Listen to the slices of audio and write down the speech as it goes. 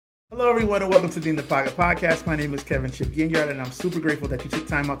Hello, everyone, and welcome to the In the Pocket Podcast. My name is Kevin Chip Ginyard, and I'm super grateful that you took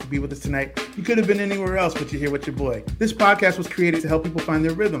time out to be with us tonight. You could have been anywhere else, but you're here with your boy. This podcast was created to help people find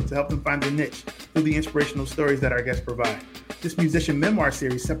their rhythm, to help them find their niche through the inspirational stories that our guests provide. This musician memoir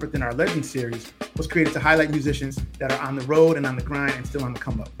series, separate than our legend series, was created to highlight musicians that are on the road and on the grind and still on the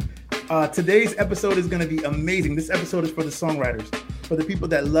come up. Today's episode is going to be amazing. This episode is for the songwriters, for the people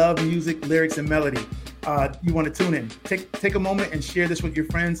that love music, lyrics, and melody. You want to tune in. Take a moment and share this with your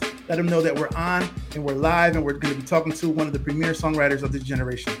friends. Let them know that we're on and we're live, and we're going to be talking to one of the premier songwriters of this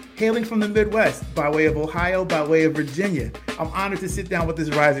generation. Hailing from the Midwest, by way of Ohio, by way of Virginia, I'm honored to sit down with this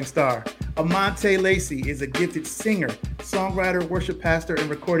rising star. Amante Lacey is a gifted singer, songwriter, worship pastor, and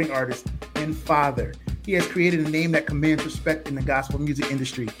recording artist, and father. He has created a name that commands respect in the gospel music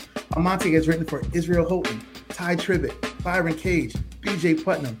industry. Amante has written for Israel Houghton, Tye Tribbett, Byron Cage, BJ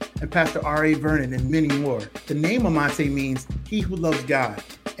Putnam, and Pastor R.A. Vernon, and many more. The name Amante means he who loves God.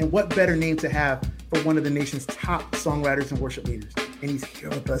 And what better name to have for one of the nation's top songwriters and worship leaders? And he's here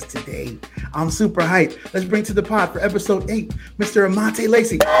with us today. I'm super hyped. Let's bring to the pod for episode 8, Mr. Amante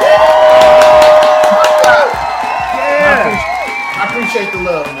Lacey. Yeah. I appreciate the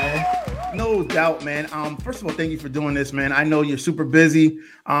love, man. No doubt, man. First of all, thank you for doing this, man. I know you're super busy,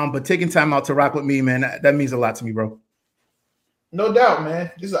 but taking time out to rock with me, man, that means a lot to me, bro. No doubt,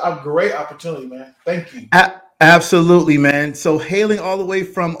 man. This is a great opportunity, man. Thank you. Absolutely, man. So hailing all the way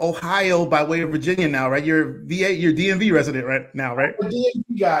from Ohio by way of Virginia now, right? You're you're DMV resident right now, right? I'm a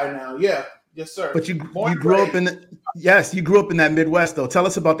DMV guy now, yeah. Yes, sir. But you grew up in that Midwest, though. Tell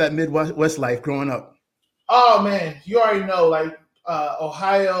us about that Midwest life growing up. Oh, man. You already know, like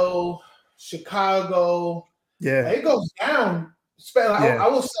Ohio, Chicago. Yeah. It goes down. I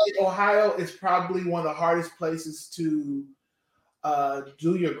will say Ohio is probably one of the hardest places to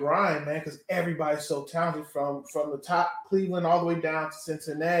do your grind, man, because everybody's so talented from the top Cleveland all the way down to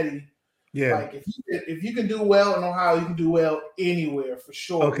Cincinnati. Yeah, like if you can do well in Ohio, you can do well anywhere for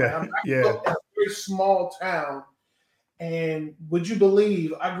sure. Okay, I grew up in a very small town, and would you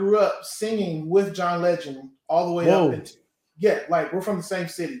believe I grew up singing with John Legend all the way up into like we're from the same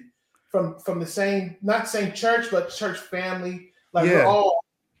city, from the same not same church but church family. Like we're all.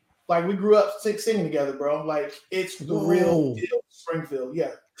 Like we grew up singing together, bro. Like it's the real deal, Springfield.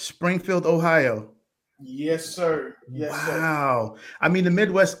 Yeah. Springfield, Ohio. Yes, sir. Yes, wow. Sir. I mean, the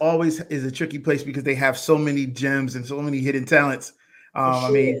Midwest always is a tricky place because they have so many gems and so many hidden talents. Sure,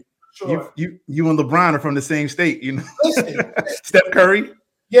 I mean, you and LeBron are from the same state, you know. Listen. Steph Curry.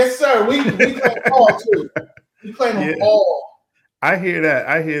 Yes, sir. We claim all too. We claim them all. I hear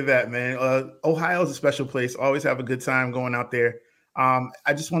that, man. Ohio is a special place. Always have a good time going out there.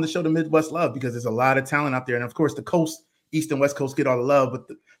 I just want to show the Midwest love because there's a lot of talent out there. And of course, the coast, East and West Coast get all the love, but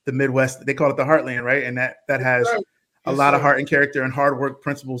the Midwest, they call it the heartland, right? And that has a lot of heart and character and hard work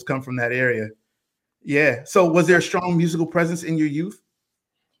principles come from that area. Yeah. So was there a strong musical presence in your youth?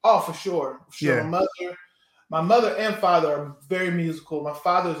 Oh, for sure. Yeah. My mother and father are very musical. My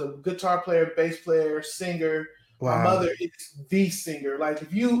father's a guitar player, bass player, singer. Wow. My mother is the singer. Like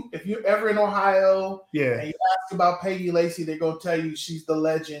if you're ever in Ohio and you ask about Peggy Lacey, they're gonna tell you she's the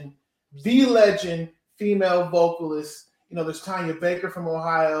legend female vocalist. You know, there's Tanya Baker from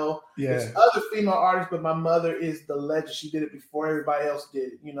Ohio. Yeah. There's other female artists, but my mother is the legend. She did it before everybody else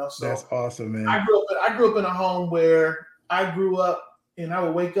did it, you know. So that's awesome, man. I grew up in a home where I grew up and I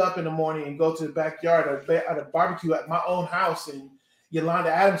would wake up in the morning and go to the backyard at a barbecue at my own house, and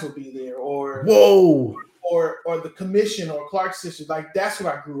Yolanda Adams would be there, or the Commission or Clark Sisters. Like that's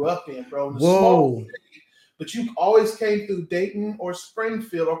what I grew up in, bro. In small city, but you always came through Dayton or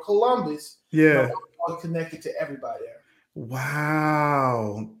Springfield or Columbus. Yeah, all connected to everybody there.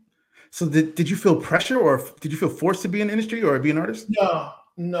 Wow. So did you feel pressure, or did you feel forced to be in the industry or be an artist? No.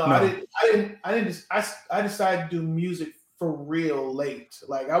 I decided to do music for real late.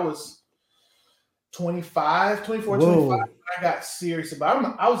 Like I was 24, 25. I got serious about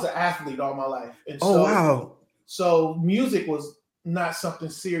it. I was an athlete all my life. And so music was not something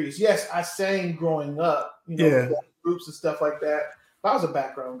serious. Yes, I sang growing up, you know, groups and stuff like that. But I was a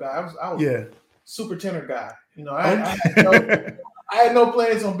background guy. I was a super tenor guy. You know, I had no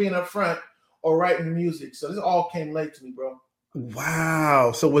plans on being up front or writing music. So this all came late to me, bro.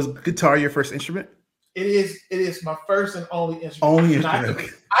 Wow. So was guitar your first instrument? It is my first and only instrument.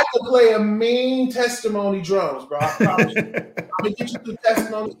 I could play a mean testimony drums, bro. I promise you. I'm gonna get you through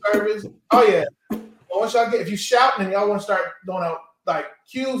testimony service. Oh yeah. But once y'all if you shouting and y'all want to start throwing out like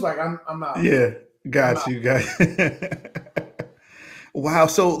cues, like I'm out. Yeah, got you. Wow.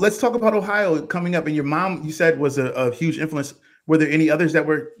 So let's talk about Ohio coming up. And your mom, you said, was a huge influence. Were there any others that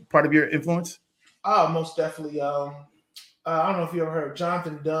were part of your influence? Oh, most definitely. I don't know if you ever heard of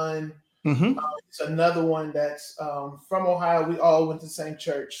Jonathan Dunn. Mm-hmm. It's another one that's from Ohio. We all went to the same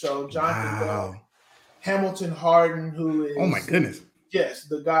church. So Jonathan Dunn, Hamilton Hardin, who is, oh my goodness, yes,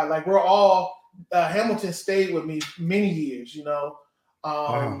 the guy. Like we're all Hamilton stayed with me many years.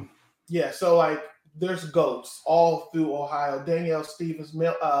 Wow. Yeah. So like there's goats all through Ohio. Danielle Stevens,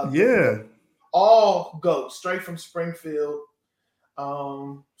 all goats straight from Springfield.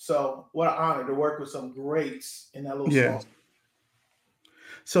 So what an honor to work with some greats in that little small.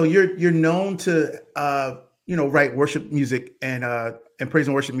 So you're known to write worship music and praise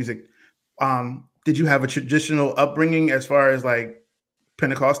and worship music. Did you have a traditional upbringing as far as like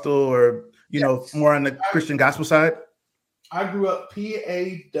Pentecostal or more on the Christian gospel side? I grew up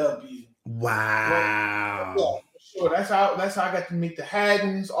PAW. Wow. Yeah, sure. That's how I got to meet the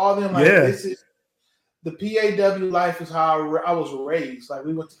Haddons, all them. Like this is the PAW life is how I was raised. Like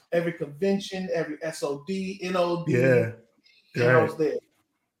we went to every convention, every SOD, NOD. Yeah. And I was there.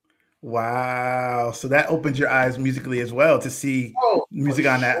 Wow. So that opened your eyes musically as well to see music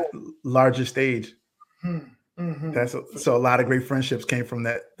on that larger stage. Mm-hmm. So a lot of great friendships came from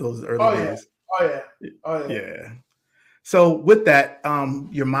those early days. Oh yeah. Yeah. So with that,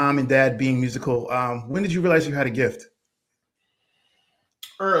 your mom and dad being musical, when did you realize you had a gift?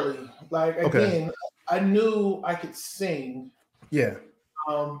 Early. Like again, I knew I could sing. Yeah.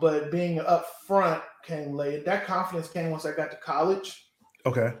 But being up front came late. That confidence came once I got to college.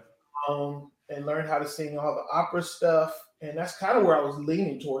 Okay. And learned how to sing all the opera stuff. And that's kind of where I was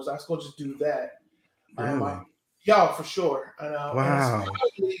leaning towards. I was going to just do that. Really? Yeah, for sure. And, wow.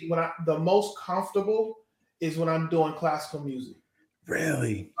 And when the most comfortable is when I'm doing classical music.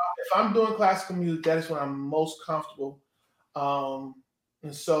 Really? If I'm doing classical music, that is when I'm most comfortable. And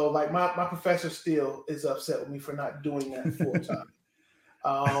so like my professor still is upset with me for not doing that full time.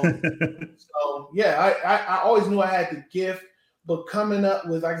 So yeah, I always knew I had the gift, but coming up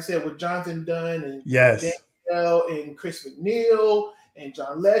with, like I said, with Jonathan Dunn and Danielle and Chris McNeil and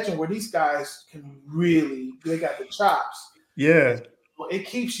John Legend, where these guys they got the chops. Yeah. It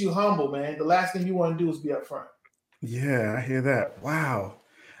keeps you humble, man. The last thing you want to do is be up front. Yeah, I hear that. Wow.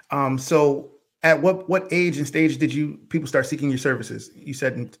 So at what age and stage did people start seeking your services? You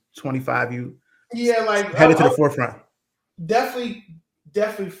said in 25, you headed to the forefront.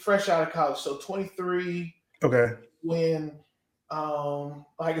 Definitely fresh out of college. So 23. Okay. When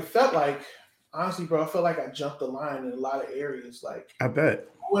it felt like, honestly, bro, I felt like I jumped the line in a lot of areas. Like I bet.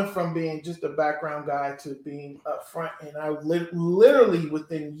 I went from being just a background guy to being up front, and I literally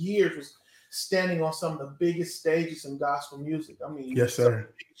within years was standing on some of the biggest stages in gospel music. I mean, yes,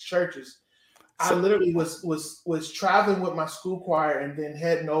 sir. Churches. I literally was traveling with my school choir and then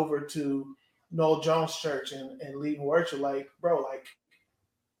heading over to Noel Jones Church and leading worship. Like, bro, like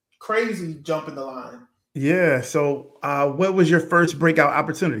crazy jumping the line. Yeah. So what was your first breakout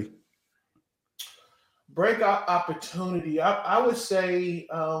opportunity? Breakout opportunity. I would say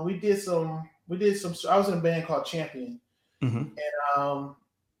we did some. I was in a band called Champion, and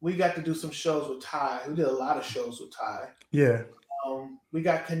we got to do some shows with Tye. We did a lot of shows with Tye. Yeah. We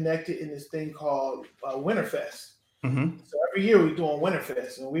got connected in this thing called Winterfest. So every year we're doing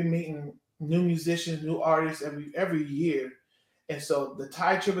Winterfest, and we're meeting new musicians, new artists every year. And so the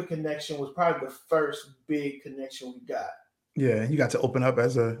Tye Tribbett connection was probably the first big connection we got. Yeah, you got to open up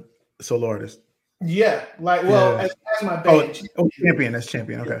as a solo artist. Yeah, as my band. Champion. That's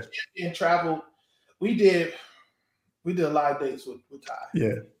Champion. Okay. Champion traveled. We did a lot of dates with Tye.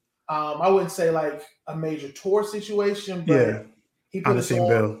 Yeah. I wouldn't say like a major tour situation, but he put us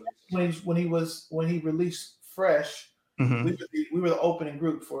on when he released Fresh. We were the opening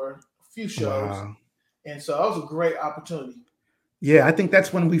group for a few shows, and so that was a great opportunity. Yeah, I think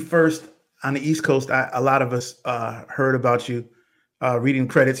that's when we first on the East Coast. A lot of us heard about you. Reading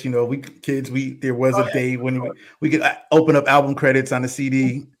credits, there was a day when we could open up album credits on the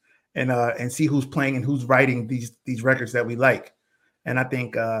CD and see who's playing and who's writing these records that we like. And I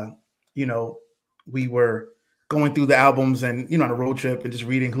think we were going through the albums and on a road trip and just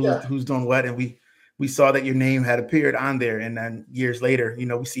reading who's doing what, and we saw that your name had appeared on there. And then years later,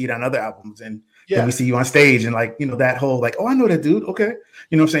 we see it on other albums, and then we see you on stage, and that whole oh, I know that dude. Okay,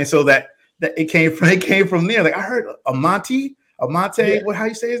 what I'm saying. So that it came from there. Like I heard Amante, how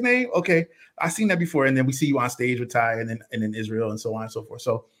you say his name? Okay, I seen that before. And then we see you on stage with Tye, and then Israel, and so on and so forth.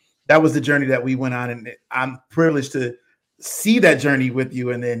 So that was the journey that we went on, and I'm privileged to see that journey with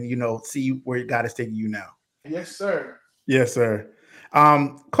you, and then see where God is taking you now. Yes, sir. Yes, sir.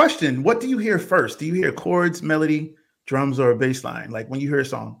 Question: what do you hear first? Do you hear chords, melody, drums, or a bass line? Like when you hear a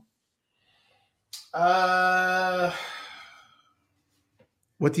song?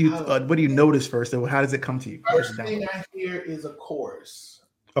 What do you notice first? Or how does it come to you? First thing I hear is a chorus.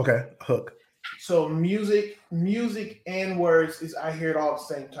 Okay, a hook. So music and words is I hear it all at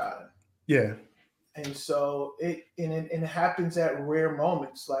the same time. Yeah. And so it happens at rare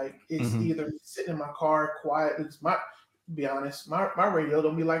moments. Like it's either sitting in my car quiet. It's to be honest, my radio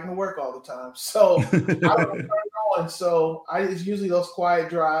don't be liking to work all the time. So I don't turn it on. So it's usually those quiet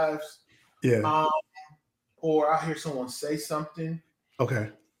drives. Yeah. Or I hear someone say something. Okay.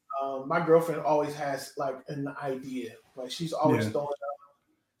 My girlfriend always has like an idea. Like she's always throwing up.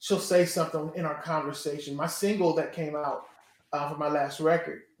 She'll say something in our conversation. My single that came out for my last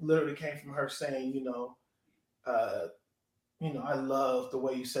record literally came from her saying, I love the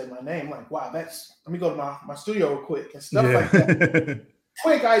way you say my name. Like, wow, let me go to my studio real quick and stuff like that.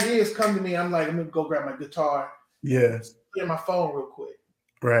 Quick ideas come to me. I'm like, I'm gonna go grab my guitar. Yeah. In my phone real quick.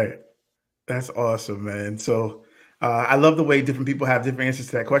 Right. That's awesome, man. So I love the way different people have different answers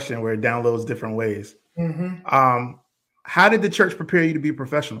to that question where it downloads different ways. Mm-hmm. How did the church prepare you to be a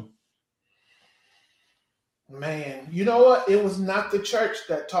professional? Man, you know what? It was not the church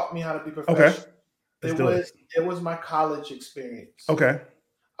that taught me how to be professional. Okay. It was my college experience. Okay.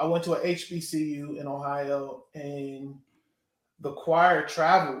 I went to a HBCU in Ohio, and the choir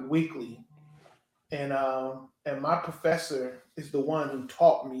traveled weekly. And my professor is the one who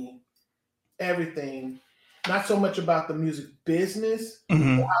taught me everything, not so much about the music business,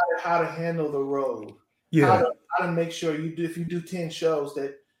 but how to handle the road. Yeah. How to make sure if you do 10 shows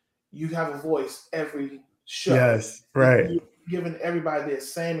that you have a voice every show. Yes, right. You're giving everybody the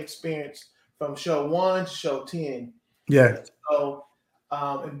same experience from show 1 to show 10. Yeah. So,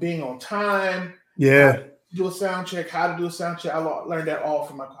 and being on time. Yeah. How to do a sound check. I learned that all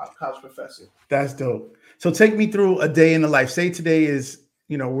from my college professor. That's dope. So take me through a day in the life. Say today is,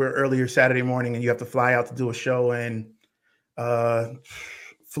 we're earlier Saturday morning and you have to fly out to do a show in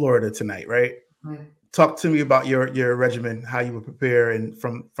Florida tonight, right? Mm-hmm. Talk to me about your regimen, how you would prepare and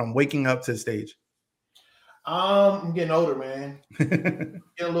from waking up to the stage. I'm getting older, man. Getting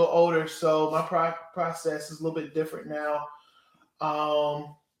a little older, so my process is a little bit different now.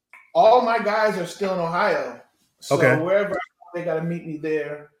 All my guys are still in Ohio, so wherever they got to meet me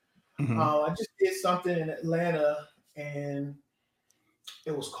there. I just did something in Atlanta, and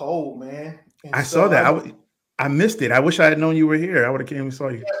it was cold, man. And I saw that. I missed it. I wish I had known you were here. I would have came and saw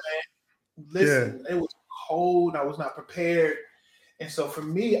you. Yeah, man. Listen, It was cold. I was not prepared. And so for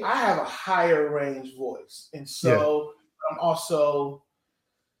me, I have a higher range voice. And so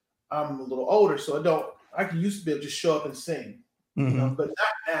I'm a little older, so I used to be able to just show up and sing, but not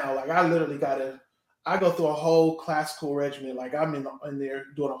now. Like I literally I go through a whole classical regimen. Like I'm in there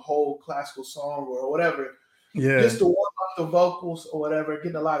doing a whole classical song or whatever. Yeah. Just to warm up the vocals or whatever,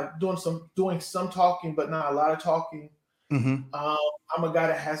 doing some talking, but not a lot of talking. I'm a guy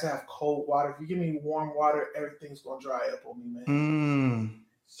that has to have cold water. If you give me warm water, everything's gonna dry up on me, man.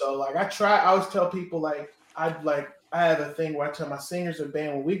 So like I always tell people I have a thing where I tell my singers or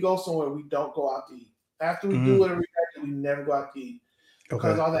band, when we go somewhere, we don't go out to eat. After we do whatever we never go out to eat.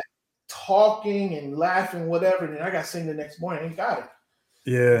 Because all that talking and laughing, whatever, then I got to sing the next morning. Ain't got it.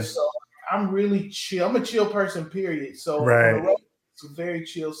 Yeah. So I'm really chill. I'm a chill person, period. So on the road, it's a very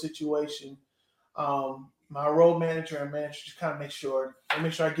chill situation. My road manager and manager just kind of make sure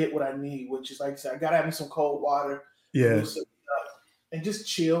I get what I need, which is like I said, I got to have me some cold water. Yeah. And just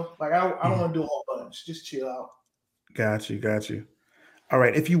chill. Like I don't want to do a whole bunch. Just chill out. Got you. All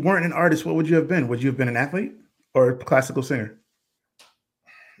right. If you weren't an artist, what would you have been? Would you have been an athlete or a classical singer?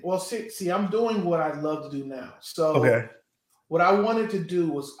 Well, see, I'm doing what I love to do now. So what I wanted to do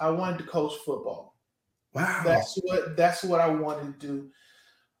was I wanted to coach football. Wow. That's what I wanted to do.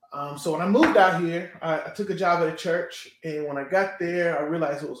 So when I moved out here, I took a job at a church, and when I got there, I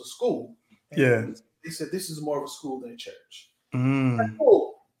realized it was a school. And they said this is more of a school than a church. Like,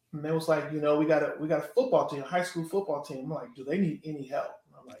 cool. And they was like, we got a football team, a high school football team. I'm like, do they need any help?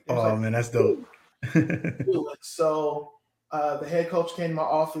 And I'm like, oh man, that's dope. So the head coach came to my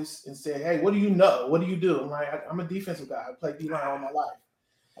office and said, hey, what do you know? What do you do? I'm like, I'm a defensive guy. I played D-line all my life.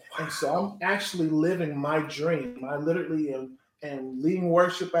 Wow. And so I'm actually living my dream. I literally am leading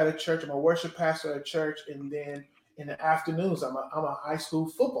worship at a church. I'm a worship pastor at a church. And then in the afternoons, I'm a high school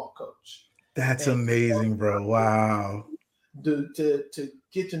football coach. That's amazing, bro. Wow. To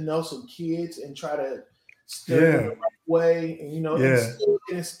get to know some kids and try to steer them the right way,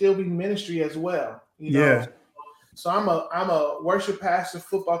 and still be ministry as well. So I'm a worship pastor,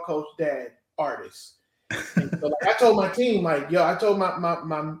 football coach, dad, artist. And so I told my team, I told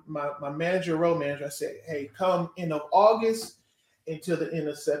my manager, road manager, I said, hey, come end of August until the end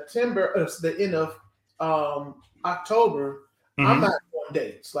of September, the end of October, I'm not going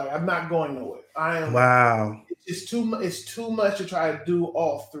dates. Like I'm not going nowhere. I am. Wow. It's too much to try to do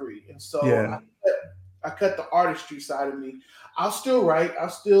all three. And so I cut the artistry side of me. I'll still write. I'll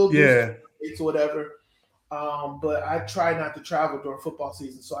still do dates or whatever. But I try not to travel during football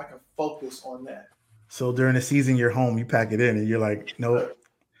season so I can focus on that. So during the season, you're home, you pack it in, and you're like, nope.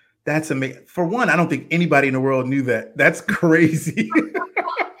 That's amazing. For one, I don't think anybody in the world knew that. That's crazy.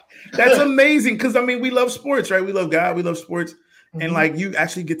 That's amazing because I mean, we love sports, right? We love God, we love sports, and like you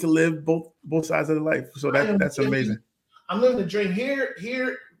actually get to live both sides of the life. So that's amazing. I'm living the dream here.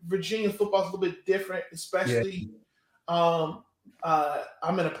 Virginia football is a little bit different, especially. I'm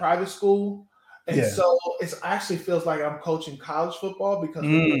in a private school, and so it actually feels like I'm coaching college football because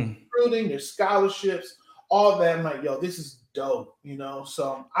we're recruiting, there's scholarships, all that. I'm like, yo, this is dope, you know.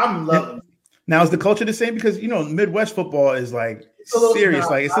 So I'm loving it. Now, is the culture the same? Because Midwest football is like serious.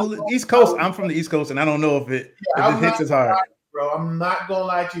 Like it's the East Coast. I'm from the East Coast, and I don't know if it hits as hard. Bro, I'm not gonna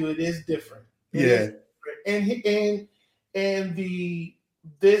lie to you. It is different. It is different. And these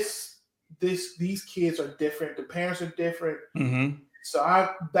kids are different. The parents are different. Mm-hmm.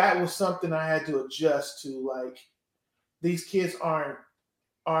 So that was something I had to adjust to. Like these kids aren't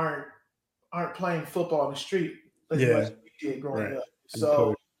playing football on the street like we did growing up.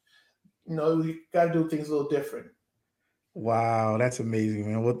 So. You got to do things a little different. Wow, that's amazing,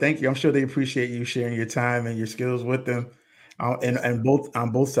 man. Well, thank you. I'm sure they appreciate you sharing your time and your skills with them, and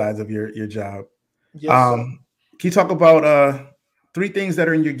on both sides of your job. Yes, can you talk about 3 things that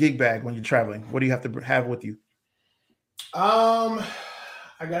are in your gig bag when you're traveling? What do you have to have with you? I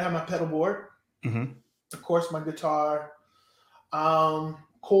gotta have my pedal board, of course, my guitar,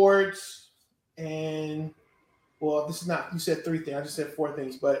 chords, and. Well, this is not. You said 3 things. I just said 4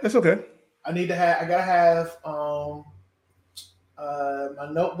 things, but that's okay. I gotta have my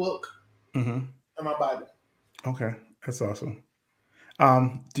notebook and my Bible. Okay, that's awesome.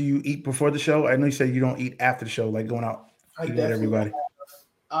 Do you eat before the show? I know you said you don't eat after the show, like going out eating with everybody.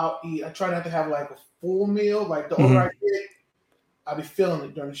 I'll eat. I try not to have like a full meal. Like the older I get, I'll be feeling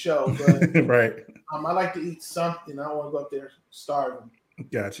it during the show. But right. I like to eat something. I don't want to go up there starving.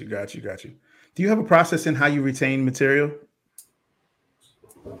 Got you. Do you have a process in how you retain material?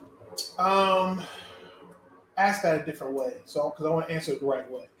 Ask that a different way. So, because I want to answer it the right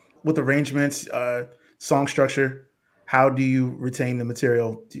way. With arrangements, song structure, how do you retain the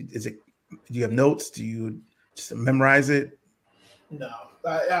material? Do you have notes? Do you just memorize it? No,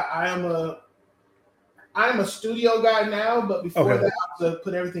 I'm a studio guy now, but before that, I was to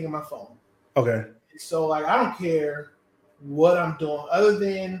put everything in my phone. Okay. So, like, I don't care what I'm doing, other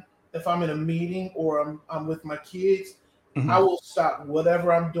than if I'm in a meeting or I'm with my kids, I will stop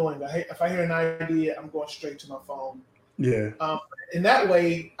whatever I'm doing. If I hear an idea, I'm going straight to my phone. Yeah. And that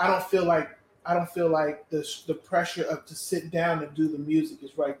way, I don't feel like the pressure to sit down and do the music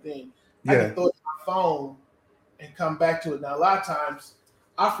is right then. I can throw it on my phone and come back to it. Now, a lot of times,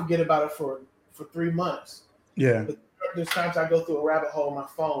 I forget about it for 3 months. Yeah. But there's times I go through a rabbit hole on my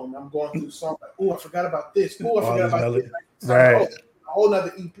phone. I'm going through songs like, oh, I forgot about this. Oh, I forgot about this. Right. A whole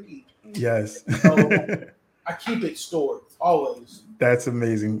nother EP. Yes. So I keep it stored always. That's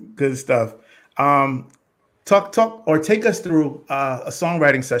amazing. Good stuff. Talk or take us through a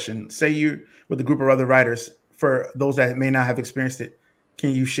songwriting session. Say you're with a group of other writers. For those that may not have experienced it,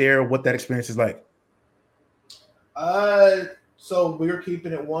 can you share what that experience is like? So we're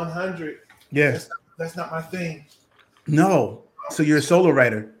keeping it 100. Yeah. That's not my thing. No. So you're a solo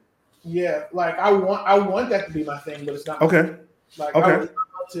writer. Yeah, like I want that to be my thing, but it's not. Okay. Like I would love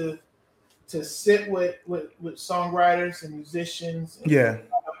to sit with songwriters and musicians. And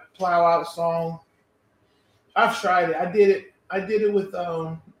plow out a song. I've tried it. I did it with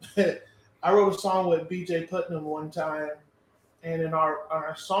I wrote a song with BJ Putnam one time, and in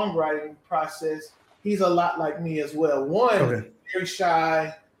our songwriting process, he's a lot like me as well. Very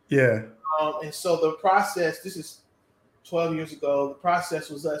shy. Yeah. And so the process. This is 12 years ago. The process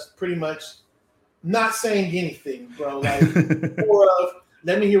was us pretty much not saying anything, bro. Like more of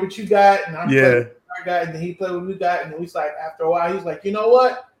let me hear what you got, and I'm playing what I got, and then he played what we got, and then we was like after a while, he's like, you know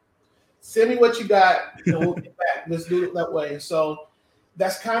what? Send me what you got, and we'll get back. Let's do it that way. And so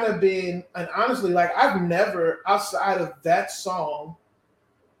that's kind of been, and honestly, like I've never, outside of that song,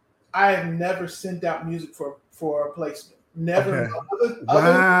 I have never sent out music for a placement. Never. Okay.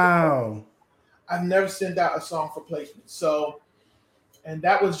 Wow. I've never sent out a song for placement. So, and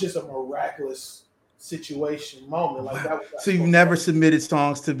that was just a miraculous moment. Like that. So you've never submitted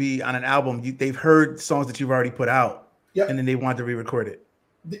songs to be on an album. They've heard songs that you've already put out, and then they wanted to re-record it.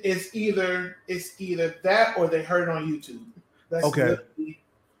 It's either that or they heard it on YouTube. That's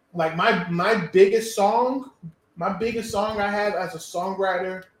like my biggest song My biggest song I had as a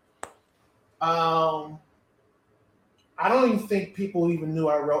songwriter, I don't even think people even knew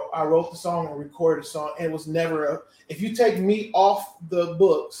I wrote the song and recorded the song. And it was never if you take me off the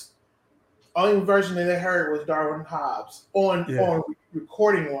books, only version that they heard was Darwin Hobbs on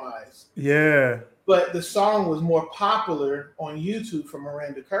recording wise. Yeah. But the song was more popular on YouTube from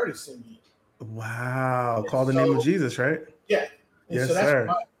Miranda Curtis singing. Wow. Call the Name of Jesus, right? Yeah. And yes, so that's sir.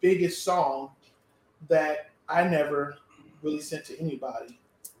 my biggest song that I never really sent to anybody.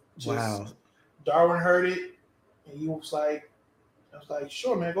 Wow. Darwin heard it and he was like, I was like,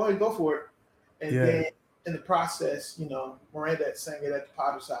 sure, man, go ahead and go for it. And then in the process, Miranda sang it at the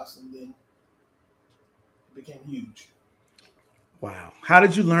Potter's house and then it became huge. Wow. How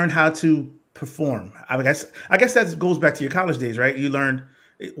did you learn how to perform? I guess that goes back to your college days, right? You learned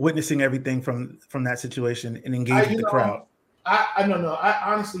witnessing everything from that situation and engaging with the crowd. I don't know.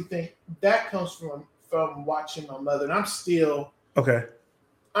 I honestly think that comes from watching my mother, and I'm still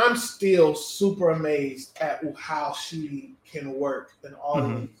super amazed at how she can work an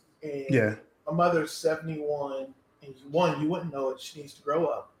audience. Mm-hmm. And my mother's 71, and you wouldn't know it. She needs to grow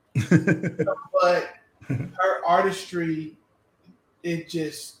up. But her artistry, we did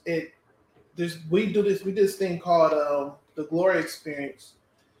this thing called the Glory Experience,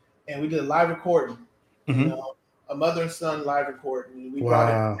 and we did a live recording. Mm-hmm. A mother and son live recording. And we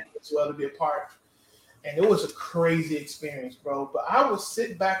brought it as well to be a part. And it was a crazy experience, bro. But I would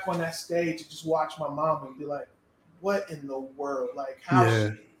sit back on that stage and just watch my mom and be like, what in the world? Like, how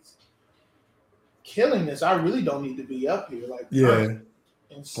she's killing this? I really don't need to be up here. Like,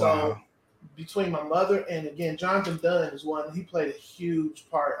 and so between my mother and, again, Jonathan Dunn is one. He played a huge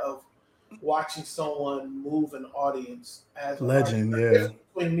part of watching someone move an audience as a legend. The difference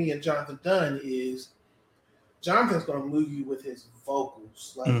between me and Jonathan Dunn is Jonathan's going to move you with his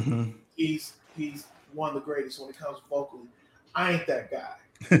vocals. Like he's one of the greatest when it comes vocally. I ain't that guy,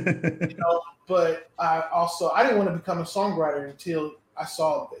 But I didn't want to become a songwriter until I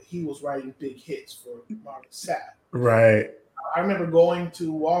saw that he was writing big hits for Marvin Sapp. Right. I remember going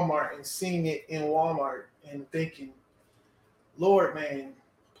to Walmart and seeing it in Walmart and thinking, Lord, man,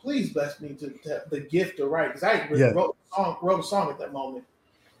 please bless me to the gift to write, because I wrote a song at that moment.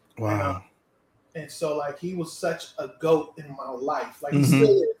 Wow. And so, like, he was such a GOAT in my life. Like, he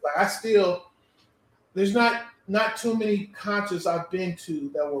still is. Like, there's not too many concerts I've been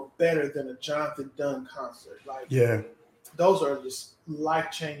to that were better than a Jonathan Dunn concert. Like, those are just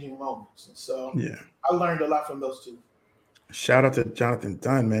life-changing moments. And so, I learned a lot from those two. Shout out to Jonathan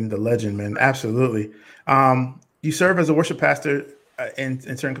Dunn, man, the legend, man. Absolutely. You serve as a worship pastor in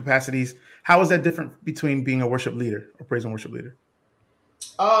certain capacities. How is that different between being a worship leader or praise and worship leader?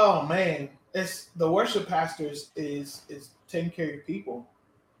 Oh, man. It's the worship pastor is taking care of your people.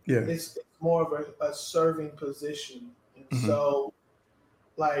 Yeah. It's more of a serving position. And so,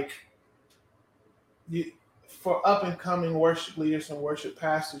 like, for up and coming worship leaders and worship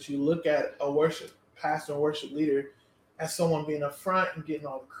pastors, you look at a worship pastor and worship leader as someone being up front and getting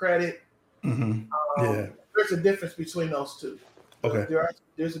all the credit. There's a difference between those two. Okay.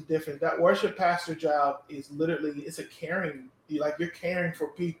 There's a difference. That worship pastor job is literally, it's a caring. You're caring for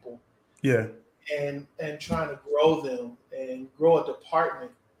people. Yeah. And trying to grow them and grow a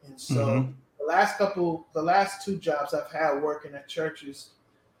department. And so the last two jobs I've had working at churches,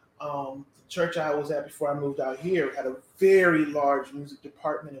 the church I was at before I moved out here had a very large music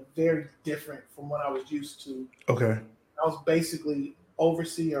department and very different from what I was used to. Okay. I was basically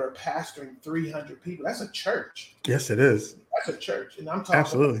overseeing or pastoring 300 people. That's a church. Yes, it is. That's a church. And I'm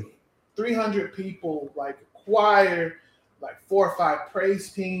talking about 300 people, like a choir, like 4 or 5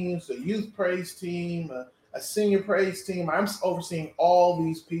 praise teams, a youth praise team, a senior praise team. I'm overseeing all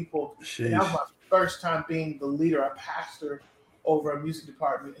these people. Sheesh. And that was my first time being the leader, a pastor over a music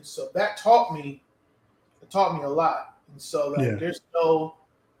department. And so that taught me a lot. And so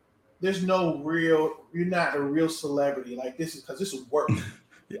there's no real, you're not a real celebrity. Like, this is because this is work.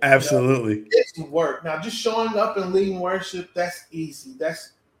 Absolutely. It's work. Now, just showing up and leading worship, that's easy.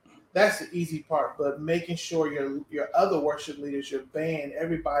 That's the easy part. But making sure your other worship leaders, your band,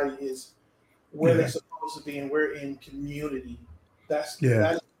 everybody is where they're supposed to be, and we're in community. That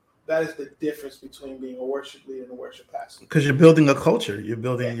is the difference between being a worship leader and a worship pastor. Because you're building a culture.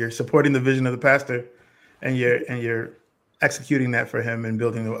 You're supporting the vision of the pastor, and you're executing that for him and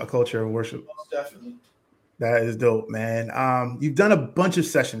building a culture of worship. Most definitely. That is dope, man. You've done a bunch of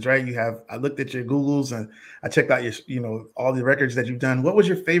sessions, right? I looked at your Googles and I checked out your, all the records that you've done. What was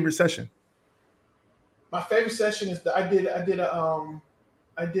your favorite session? My favorite session is I did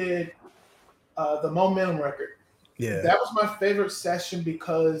the Momentum record. Yeah. That was my favorite session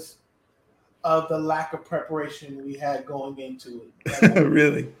because of the lack of preparation we had going into it. Like,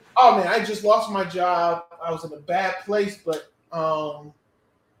 really? Oh man, I just lost my job. I was in a bad place, but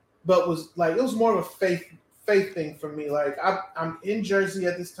was like it was more of a faith thing for me. Like I'm in Jersey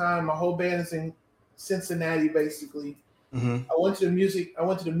at this time. My whole band is in Cincinnati, basically. Mm-hmm. I went to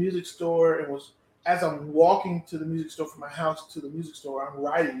the music store and was as I'm walking to the music store from my house to the music store, I'm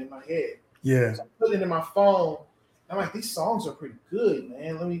writing in my head. Yeah. So I put it in my phone. I'm like, these songs are pretty good,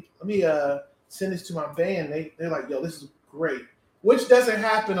 man. Let me send this to my band. They're like, yo, this is great. Which doesn't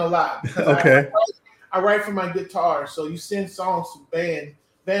happen a lot. Okay. I write for my guitar, so you send songs to band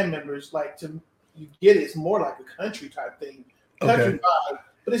members, like you get it. It's more like a country type thing, country vibe.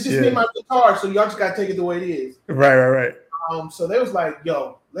 But it's just me and my guitar, so y'all just gotta take it the way it is. Right. So they was like,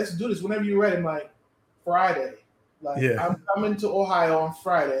 yo, let's do this whenever you're ready. I'm like, Friday. Like I'm coming to Ohio on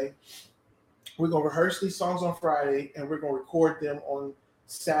Friday. We're gonna rehearse these songs on Friday, and we're gonna record them on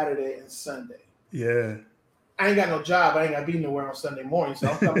Saturday and Sunday. Yeah. I ain't got no job. I ain't got to be nowhere on Sunday morning. So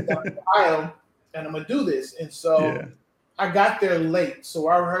I'm coming down to Ohio and I'm going to do this. And so I got there late. So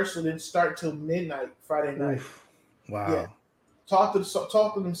our rehearsal didn't start till midnight Friday night. Oof. Wow. Yeah. Talked to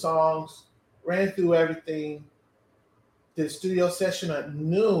them songs, ran through everything, did a studio session at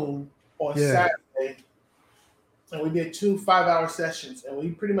noon on Saturday. And we did 2 5-hour sessions. And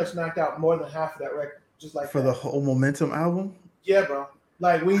we pretty much knocked out more than half of that record. Just like for the whole Momentum album? Yeah, bro.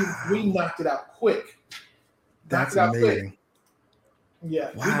 Like we knocked it out quick. That's amazing. Quick.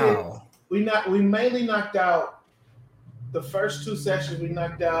 Yeah. Wow. We mainly knocked out the first 2 sessions. We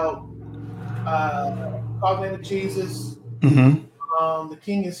knocked out Call the Name of Jesus. Mm-hmm. The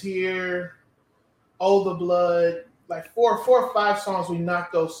King Is Here. Oh the Blood. Like 4 or 5 songs. We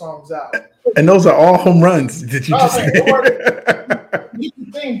knocked those songs out. And those are all home runs. Did you just say? Here's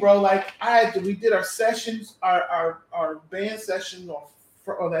the thing, bro. Like we did our sessions, our band session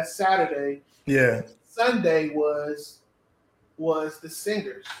on that Saturday. Yeah. Sunday was the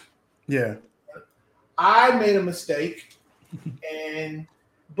singers. Yeah. I made a mistake and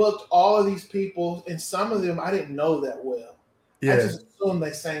booked all of these people, and some of them I didn't know that well. Yeah. I just assumed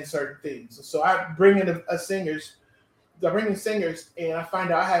they sang certain things. So I bring in singers, and I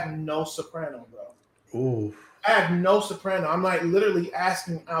find out I have no soprano, bro. Ooh. I have no soprano. I'm like literally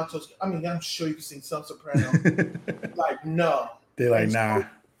asking altos. I mean, I'm sure you can sing some soprano. Like, no. They're like, nah.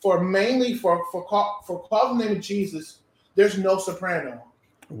 For Call the Name of Jesus, there's no soprano.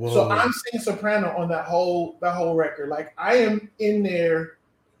 Whoa. So I'm singing soprano on that whole record. Like I am in there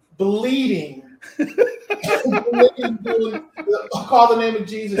bleeding, doing Call the Name of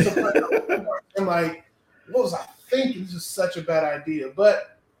Jesus soprano. I'm like, what was I thinking? This is such a bad idea,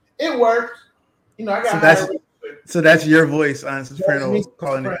 but it worked. You know, I got so that's your voice on soprano on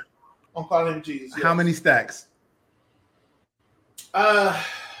Call the Name of Jesus. Yes. How many stacks?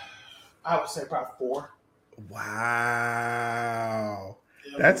 I would say probably 4. Wow.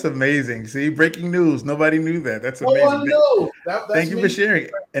 Yeah. That's amazing. See, breaking news. Nobody knew that. That's amazing. Thank you for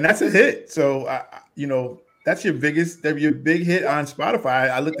sharing. And that's a hit. So, that's your big hit on Spotify.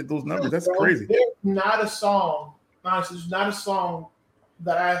 I looked at those numbers. That's crazy. There's not a song, honestly, there's not a song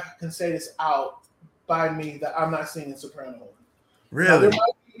that I can say this out by me that I'm not singing soprano. Really? Now,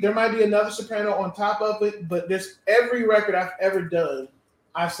 there might be another soprano on top of it, but there's every record I've ever done,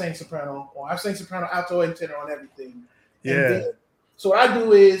 I've sang soprano, or I've sang soprano, alto, and tenor on everything. Yeah. So what I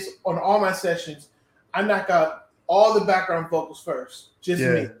do is on all my sessions, I knock out all the background vocals first, just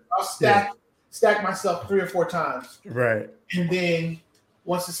me. I'll stack myself 3 or 4 times. Right. And then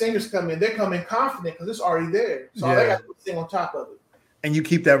once the singers come in, they come in confident because it's already there. So all I got to do is sing on top of it. And you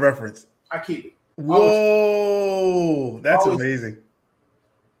keep that reference. I keep it. Whoa, that's amazing.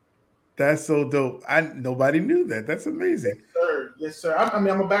 That's so dope. Nobody knew that. That's amazing. Yes, sir. I'm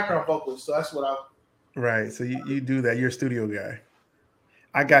a background vocalist, so that's what I. Right. So you do that. You're a studio guy.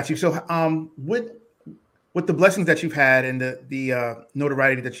 I got you. So with the blessings that you've had and the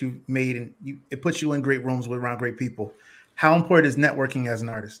notoriety that you've made, and it puts you in great rooms around great people. How important is networking as an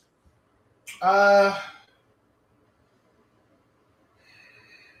artist?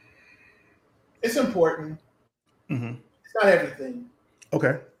 It's important. Mm-hmm. It's not everything.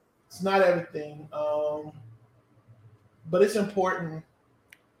 Okay. It's not everything, but it's important.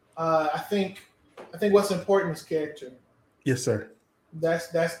 I think what's important is character. Yes, sir.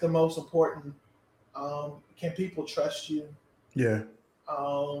 That's the most important. Can people trust you? Yeah.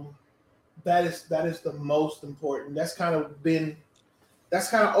 That is the most important. That's kind of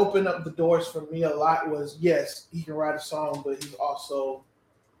opened up the doors for me a lot. Was yes, he can write a song, but he's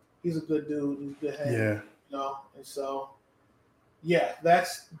a good dude. He's a good hand. Yeah. You know, and so. Yeah,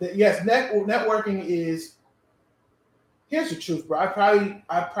 networking is Here's the truth, bro.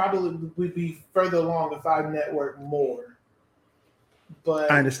 I probably would be further along if I network more.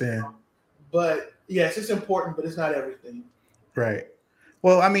 But I understand. But yes, it's important, but it's not everything. Right.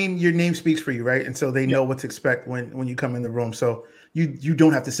 Well, I mean, your name speaks for you, right? And so they know what to expect when you come in the room. So you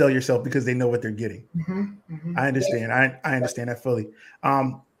don't have to sell yourself because they know what they're getting. Mm-hmm, mm-hmm. I understand. Yeah. I understand that fully.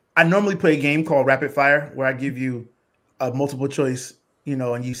 I normally play a game called Rapid Fire where I give you a multiple choice,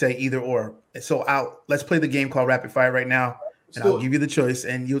 and you say either or. So let's play the game called Rapid Fire right now, and I'll give you the choice,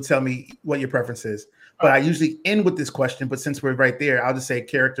 and you'll tell me what your preference is. But I usually end with this question, but since we're right there, I'll just say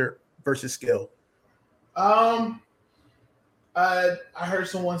character versus skill. I heard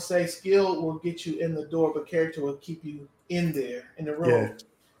someone say skill will get you in the door, but character will keep you in there in the room.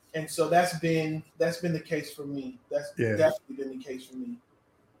 Yeah. And so that's been the case for me. That's definitely been the case for me.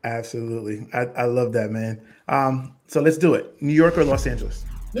 Absolutely. I love that, man. So let's do it. New York or Los Angeles?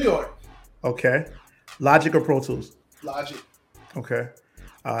 New York. Okay. Logic or Pro Tools? Logic. Okay.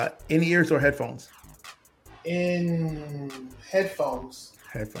 In-ears or headphones? In headphones.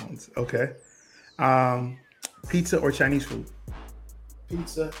 Headphones. Okay. Pizza or Chinese food?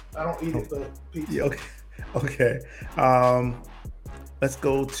 Pizza. I don't eat it, but pizza. Yeah, okay. Let's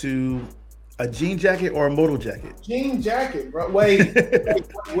go to a jean jacket or a moto jacket? Jean jacket, bro. Wait. Jean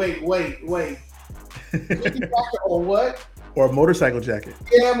jacket or what? Or a motorcycle jacket?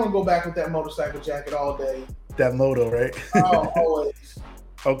 Yeah, I'm gonna go back with that motorcycle jacket all day. That moto, right? Oh, always.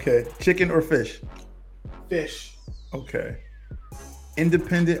 Okay. Chicken or fish? Fish. Okay.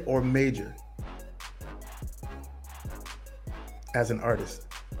 Independent or major? As an artist?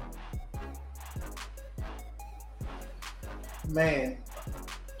 Man,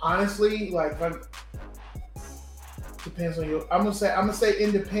 honestly, depends on your. I'm gonna say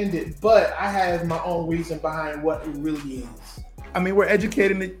independent, but I have my own reason behind what it really is. I mean, we're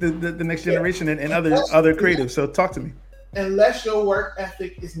educating the next generation and other creatives. So talk to me. Unless your work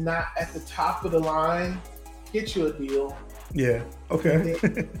ethic is not at the top of the line, get you a deal. Yeah. Okay.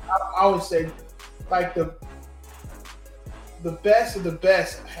 I always say, the best of the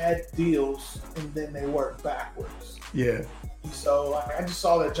best had deals, and then they work backwards. Yeah. So I just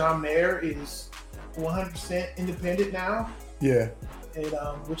saw that John Mayer is 100% independent now. Yeah. And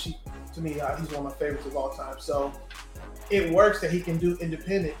which to me, he's one of my favorites of all time. So it works that he can do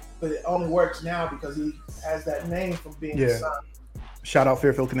independent, but it only works now because he has that name from being signed. Shout out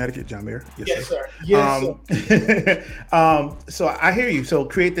Fairfield, Connecticut, John Mayer. Yes, sir. Yes, sir. So I hear you. So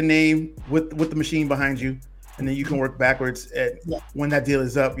create the name with the machine behind you, and then you can work backwards. When that deal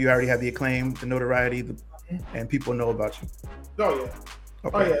is up, you already have the acclaim, the notoriety, and people know about you. Oh yeah.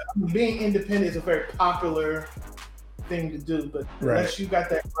 Okay. Oh yeah. I mean, being independent is a very popular thing to do, but unless you got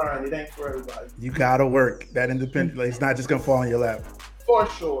that grind, it ain't for everybody. You gotta work that independent. It's not just gonna fall in your lap. For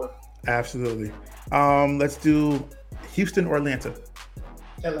sure. Absolutely. Let's do Houston or Atlanta.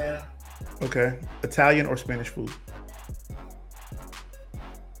 Atlanta. Okay. Italian or Spanish food?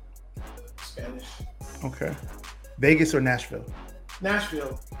 Spanish. Okay. Vegas or Nashville?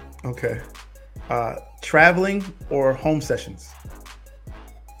 Nashville. Okay. Traveling or home sessions?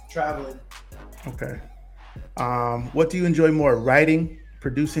 Traveling. Okay. What do you enjoy more, writing,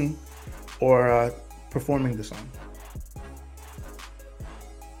 producing, or performing the song?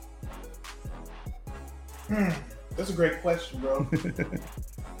 That's a great question, bro.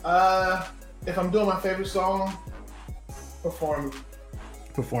 If I'm doing my favorite song, performing.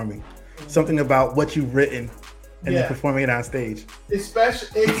 Performing. Something about what you've written and then performing it on stage.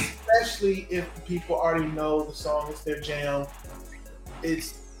 Especially if people already know the song, it's their jam.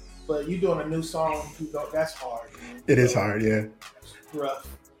 But you doing a new song, that's hard. Man. It is hard, yeah. It's rough.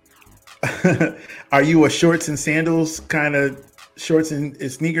 Are you a shorts and sandals kind of shorts and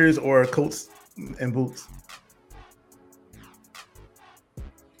sneakers, or coats and boots?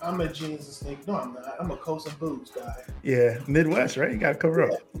 I'm a jeans and sneakers. No, I'm not. I'm a coats and boots guy. Yeah, Midwest, right? You got to cover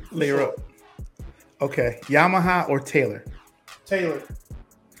up, layer up. Okay, Yamaha or Taylor? Taylor.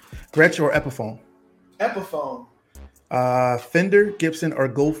 Gretsch or Epiphone? Epiphone. Fender, Gibson, or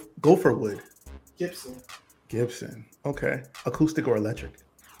Gopherwood? Gibson. Okay. Acoustic or electric?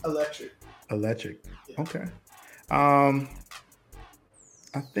 Electric. Yeah. Okay.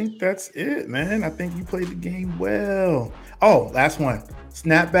 I think that's it, man. I think you played the game well. Oh, last one.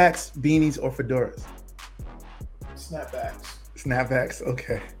 Snapbacks, beanies, or fedoras? Snapbacks.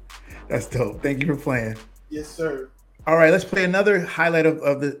 Okay. That's dope. Thank you for playing. Yes, sir. All right, let's play another highlight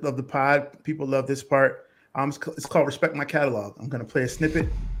of the pod. People love this part. It's called Respect My Catalog. I'm going to play a snippet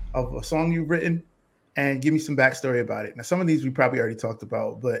of a song you've written and give me some backstory about it. Now, some of these we probably already talked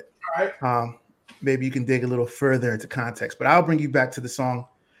about, but maybe you can dig a little further into context. But I'll bring you back to the song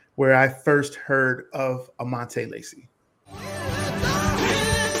where I first heard of Amante Lacey.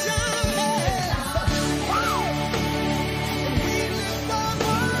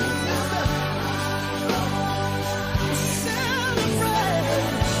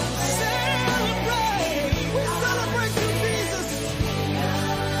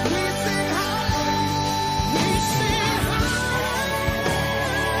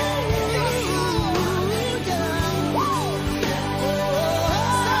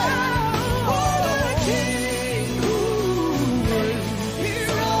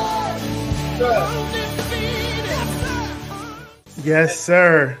 Yes,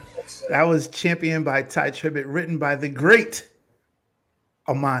 sir. That was championed by Tye Tribbett, written by the great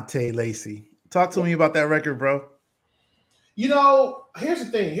Amante Lacey. Talk to me about that record, bro. You know, here's the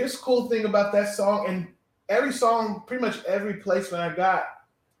thing. Here's the cool thing about that song. And every song, pretty much every placement I got,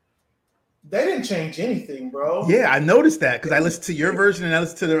 they didn't change anything, bro. Yeah, I noticed that because I listened to your version and I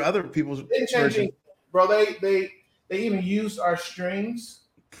listened to the other people's version. Bro, they even used our strings.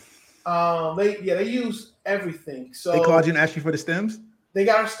 They used everything. So they called you and asked you for the stems? They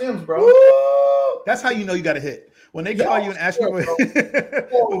got our stems, bro. Woo! That's how you know you got a hit. When they call you and ask you when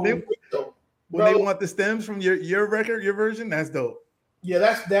they want the stems from your record, your version, that's dope. Yeah,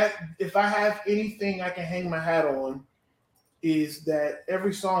 that's that. If I have anything I can hang my hat on, is that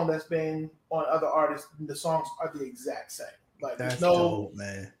every song that's been on other artists, the songs are the exact same. Like that's dope,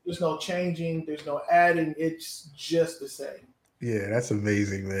 man. There's no changing, there's no adding. It's just the same. Yeah, that's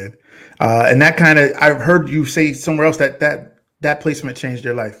amazing, man. And that kind of, I've heard you say somewhere else that placement changed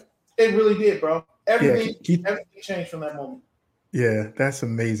your life. It really did, bro. Everything changed from that moment. Yeah, that's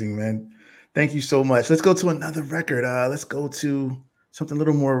amazing, man. Thank you so much. Let's go to another record. Let's go to something a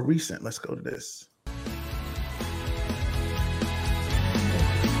little more recent. Let's go to this.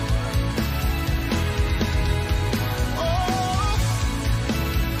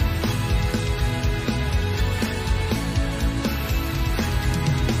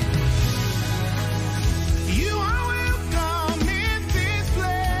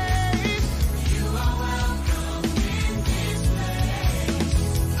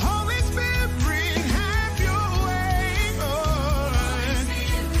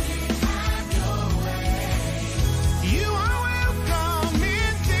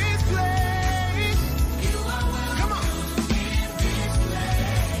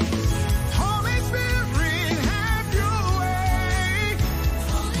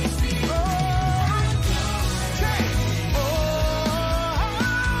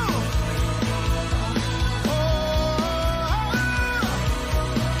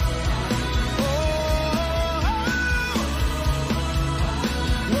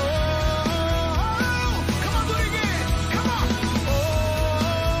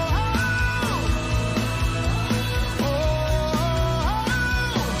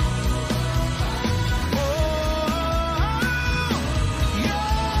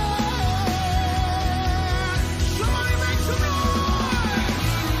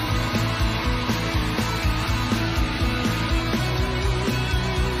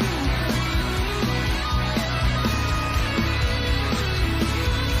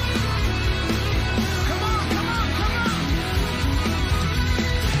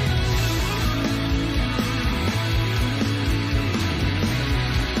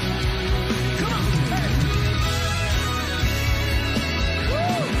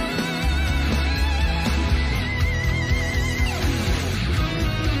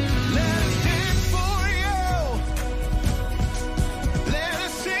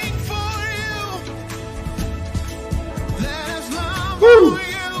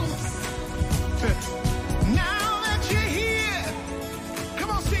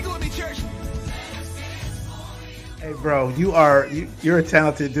 Bro, you're a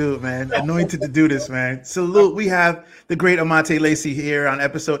talented dude, man. Anointed to do this, man. Salute. We have the great Amante Lacey here on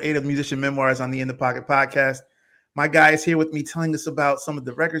episode 8 of Musician Memoirs on the In the Pocket podcast. My guy is here with me telling us about some of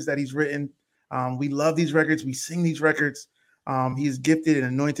the records that he's written. We love these records. We sing these records. He's gifted and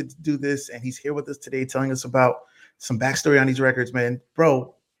anointed to do this, and he's here with us today telling us about some backstory on these records, man.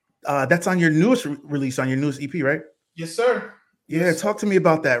 Bro, that's on your newest release, on your newest EP, right? Yes, sir. Yeah, yes, talk to me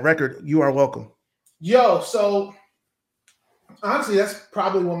about that record. You Are Welcome. Yo, so honestly, that's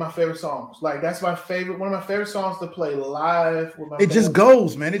probably one of my favorite songs. Like, that's one of my favorite songs to play live with my It just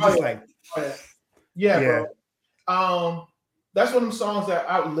goes, man. It just bro. That's one of the songs that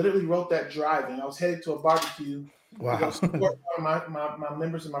I literally wrote that driving. I was headed to a barbecue. Wow. Support my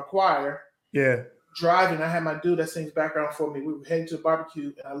members in my choir. Yeah. Driving, I had my dude that sings background for me. We were heading to a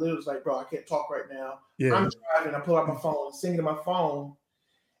barbecue, and I literally was like, bro, I can't talk right now. Yeah. I'm driving. I pull out my phone, singing to my phone,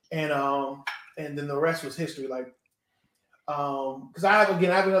 and then the rest was history. Like, because I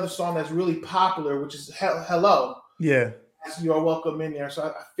have another song that's really popular, which is Hello. Yeah. You Are Welcome in there. So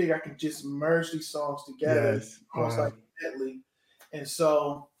I figure I can just merge these songs together. Yes. Almost like deadly. And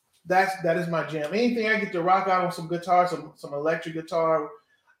so that is my jam. Anything I get to rock out on some guitar, some electric guitar.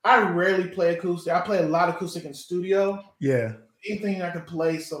 I rarely play acoustic. I play a lot of acoustic in studio. Yeah. Anything I can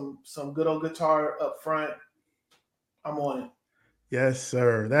play some good old guitar up front, I'm on it. Yes,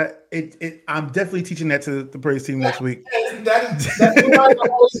 sir. I'm definitely teaching that to the praise team next week. That's why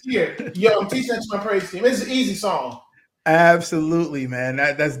I'm always here. Yo, I'm teaching that to my praise team. It's an easy song. Absolutely, man.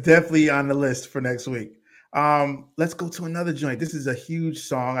 That's definitely on the list for next week. Let's go to another joint. This is a huge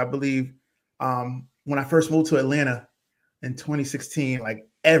song. I believe when I first moved to Atlanta in 2016, like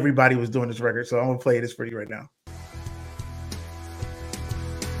everybody was doing this record. So I'm gonna play this for you right now.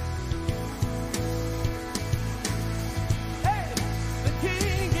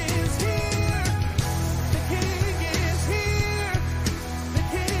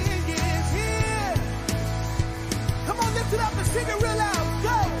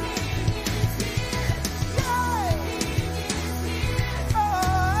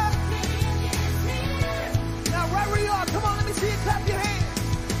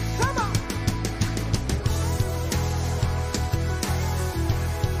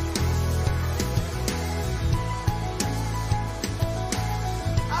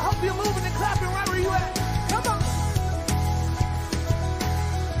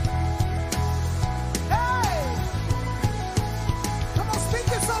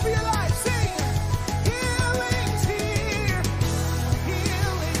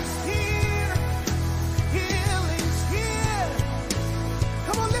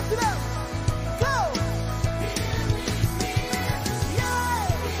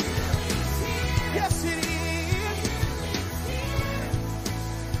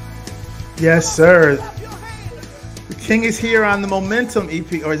 Yes, sir. The King is here on the Momentum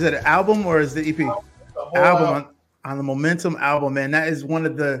EP, or is it an album, or is the EP album on the Momentum album? Man, that is one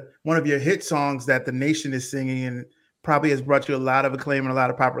of your hit songs that the nation is singing, and probably has brought you a lot of acclaim and a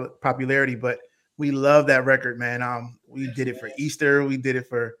lot of popularity. But we love that record, man. We did it for Easter, we did it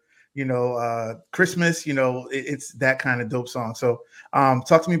for Christmas. It's that kind of dope song. So,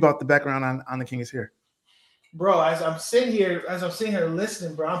 talk to me about the background on the King is here. Bro, as I'm sitting here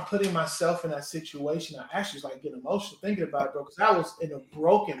listening, bro, I'm putting myself in that situation. I actually was like getting emotional thinking about it, bro, because I was in a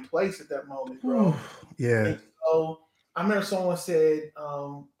broken place at that moment, bro. Yeah. And so I remember someone said,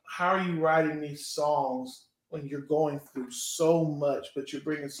 how are you writing these songs when you're going through so much, but you're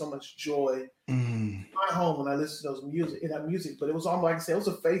bringing so much joy to my home when I listen to that music? But it was almost, like I said, it was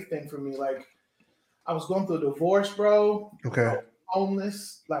a faith thing for me. Like, I was going through a divorce, bro. Okay.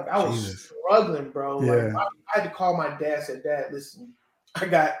 Homeless, like I was struggling, bro. Yeah. Like I had to call my dad. Said, "Dad, listen, I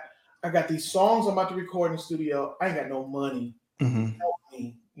got these songs I'm about to record in the studio. I ain't got no money. Help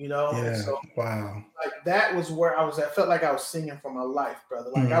me, Yeah. And so, wow. Like that was where I was. I felt like I was singing for my life, brother.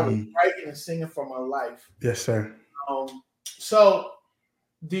 Like I was writing and singing for my life. Yes, sir. So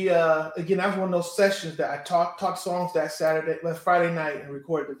the again, that was one of those sessions that I talked songs that Friday night, and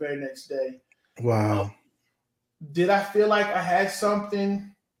recorded the very next day. Wow. Did I feel like I had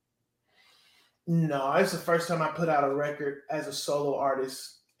something? No, it's the first time I put out a record as a solo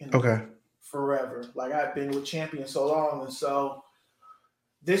artist in forever. Like I've been with Champion so long, and so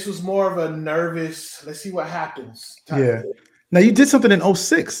this was more of a nervous, let's see what happens. Yeah. Now you did something in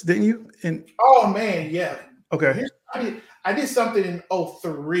 2006, didn't you? Oh man, yeah. Okay. I did something in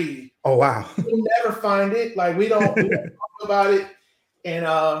 2003. Oh wow. You'll never find it. Like we don't talk about it. And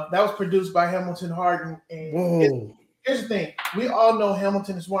that was produced by Hamilton Hardin. And here's the thing. We all know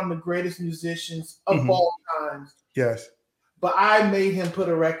Hamilton is one of the greatest musicians of all times. Yes. But I made him put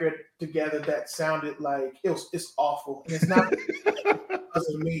a record together that sounded like it's awful. And it's not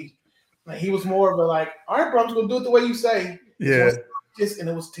because of me. Like he was more of a like, all right, bro, I'm just gonna do it the way you say. Yeah. And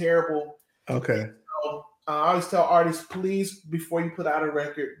it was terrible. Okay. So, I always tell artists, please, before you put out a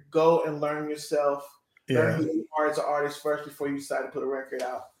record, go and learn yourself. Learn who you are as an artist first before you decide to put a record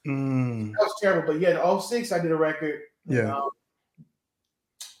out. That was terrible. But yeah, in 2006, I did a record. Yeah.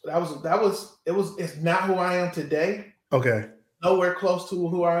 It's not who I am today. Okay. Nowhere close to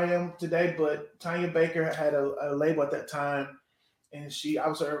who I am today. But Tanya Baker had a label at that time, and she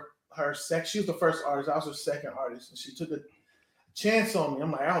was the first artist. I was her second artist, and she took a chance on me.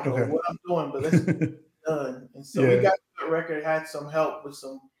 I'm like, I don't know what I'm doing, but let's get it done. And so we got that record. It had some help with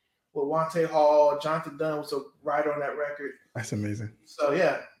Wante Hall. Jonathan Dunn was a writer on that record. That's amazing. So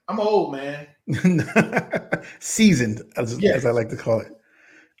yeah, I'm old, man. Seasoned, as I like to call it.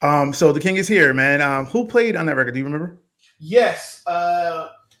 So the King is here, man. Who played on that record? Do you remember? Yes.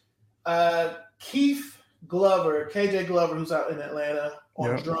 Keith Glover, KJ Glover, who's out in Atlanta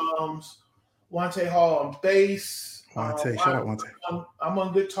on drums. Wante Hall on bass. Wante, shout out Wante. I'm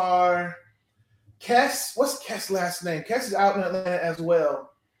on guitar. Kess, what's Kess' last name? Kess is out in Atlanta as well.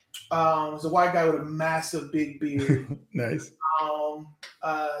 There's a white guy with a massive big beard. Nice.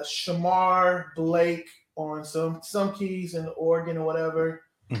 Shamar Blake on some keys in Oregon or whatever.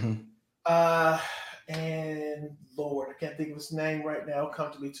 And Lord, I can't think of his name right now. It'll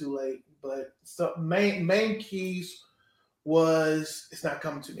come to me too late. But main keys it's not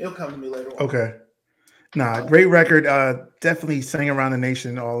coming to me. It'll come to me later on. Okay. Great record. Definitely sang around the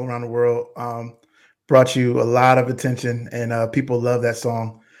nation, all around the world. brought you a lot of attention, and people love that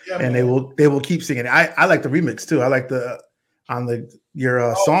song, and man. they will keep singing it. I like the remix too. I like the on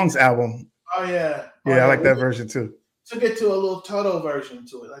your songs album. Oh yeah, I like that version too. Took it to a little Toto version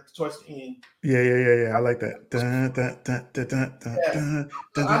to it, like towards the end. Yeah. I like that.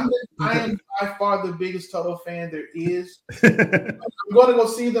 I am by far the biggest Toto fan there is. I'm going to go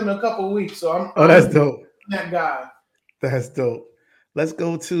see them in a couple of weeks, so that's dope. That guy. That's dope. Let's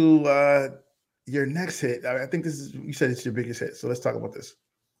go to your next hit. I think this is, you said it's your biggest hit, so let's talk about this.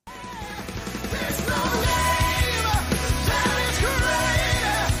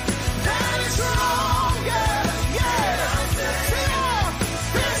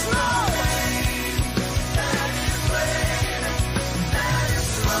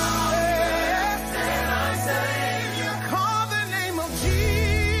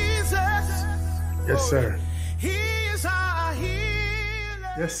 Yes, sir.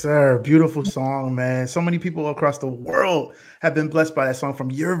 Yes, sir. Beautiful song, man. So many people across the world have been blessed by that song, from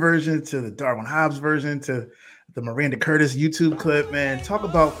your version to the Darwin Hobbs version to the Miranda Curtis YouTube clip, man. Talk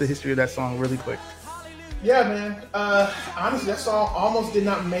about the history of that song really quick. Yeah, man. Honestly, that song almost did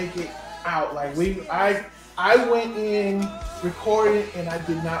not make it out. Like I went in, recorded, and I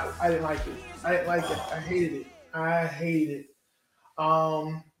didn't like it. I didn't like it. I hated it.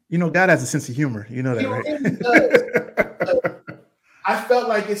 You know, God has a sense of humor. You know that, right? Does. I felt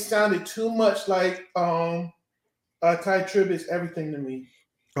like it sounded too much like Tye Tribbett's Everything to Me.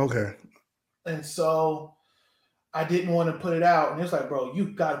 Okay. And so I didn't want to put it out. And it was like, bro, you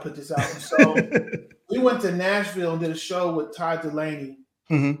got to put this out. And so we went to Nashville and did a show with Ty Delaney.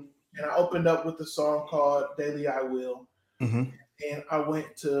 Mm-hmm. And I opened up with a song called Daily I Will. Mm-hmm. And I went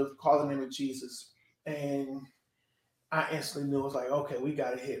to Call the Name of Jesus. And I instantly knew, it was like, okay, we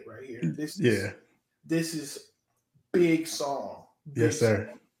got a hit right here. This is big song. Yes, sir.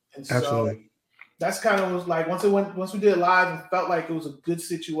 And absolutely. So that's kind of was like, once we did it live, it felt like it was a good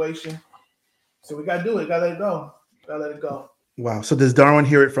situation. So we gotta do it. Gotta let it go. Gotta let it go. Wow. So does Darwin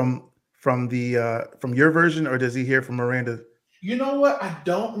hear it from your version, or does he hear it from Miranda? You know what? I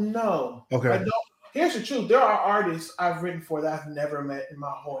don't know. Okay. I don't. Here's the truth. There are artists I've written for that I've never met in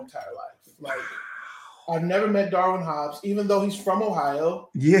my whole entire life. Like, I've never met Darwin Hobbs, even though he's from Ohio.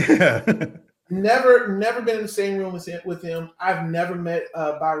 Yeah. Never been in the same room with him. I've never met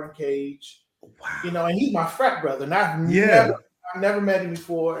Byron Cage. Wow. You know, and he's my frat brother, and I've never met him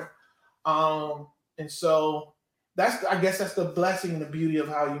before. And so I guess that's the blessing and the beauty of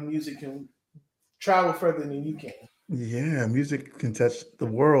how your music can travel further than you can. Yeah, music can touch the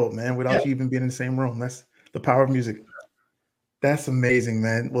world, man, without you even being in the same room. That's the power of music. That's amazing,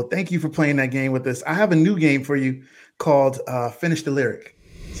 man. Well, thank you for playing that game with us. I have a new game for you called Finish the Lyric.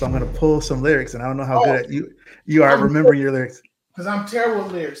 So I'm going to pull some lyrics, and I don't know how good at you are at remembering your lyrics. Because I'm terrible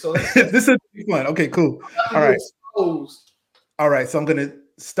at lyrics. So this is fun. Okay, cool. All right. Exposed. All right. So I'm going to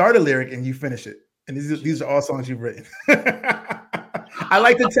start a lyric, and you finish it. And these are all songs you've written. I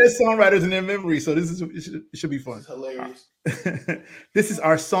like to test songwriters and their memory, so it should be fun. This is hilarious. This is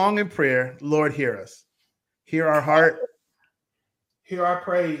our song and prayer. Lord, hear us. Hear our heart. Hear our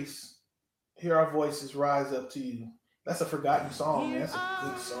praise. Hear our voices rise up to you. That's a forgotten song, man. That's a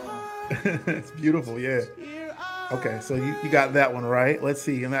good song. It's beautiful, yeah. Okay, so you got that one right. Let's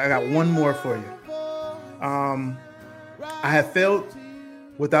see. And I got one more for you. I have failed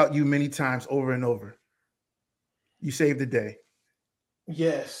without you many times over and over. You saved the day.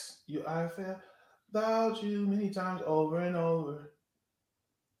 Yes. I have failed without you many times over and over.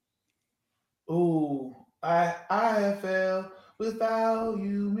 Ooh, I have failed without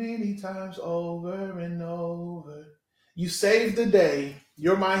you many times over and over. You saved the day.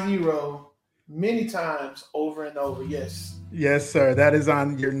 You're my hero. Many times over and over. Yes. Yes, sir. That is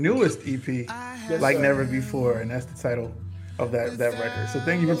on your newest EP, Like Never Before. And that's the title of that record. So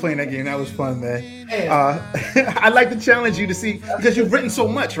thank you for playing that game. That was fun, man. I'd like to challenge you to see, because you've written so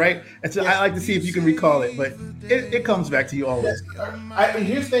much, right? And so I like to see if you can recall it, but it comes back to you always.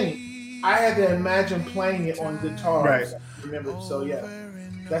 Here's the thing. I had to imagine playing it on guitar. Right. Remember? So yeah,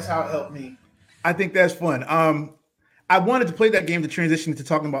 that's how it helped me. I think that's fun. I wanted to play that game to transition to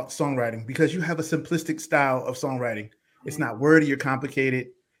talking about songwriting, because you have a simplistic style of songwriting. It's not wordy or complicated.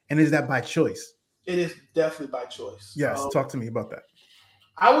 And is that by choice? It is definitely by choice. Yes. Talk to me about that.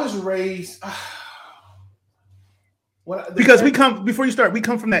 I was raised because we come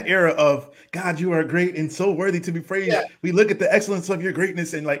from that era of, God, you are great and so worthy to be praised. Yeah. We look at the excellence of your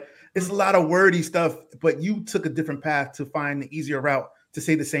greatness, and like, it's a lot of wordy stuff, but you took a different path to find the easier route to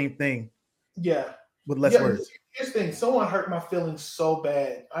say the same thing. Yeah. With less words. Here's the thing. Someone hurt my feelings so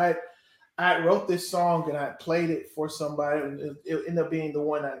bad. I wrote this song and I played it for somebody, and it ended up being the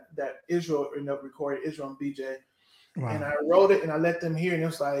one that Israel ended up recording, Israel and BJ. Wow. And I wrote it and I let them hear, and it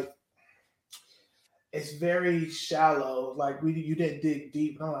was like, it's very shallow. Like you didn't dig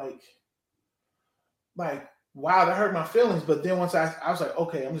deep. And I'm like, wow, that hurt my feelings. But then once I was like,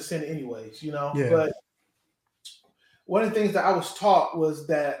 okay, I'm just saying it anyways, you know. Yeah. But one of the things that I was taught was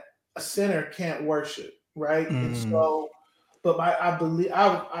that a sinner can't worship, right? And so, but I believe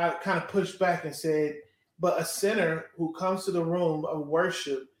I kind of pushed back and said, but a sinner who comes to the room of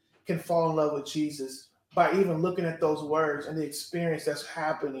worship can fall in love with Jesus by even looking at those words and the experience that's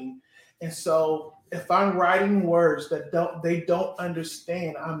happening. And so if I'm writing words that they don't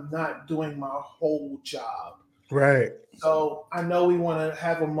understand, I'm not doing my whole job. Right. So I know we want to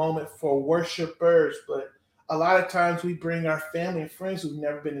have a moment for worshipers, but a lot of times we bring our family and friends who've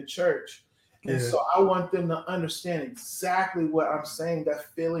never been to church. And so I want them to understand exactly what I'm saying,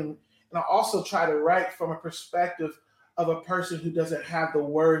 that feeling. And I also try to write from a perspective of a person who doesn't have the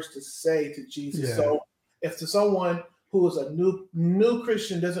words to say to Jesus. Yeah. So if to someone who is a new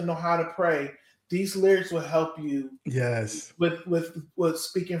Christian doesn't know how to pray, these lyrics will help you. Yes. With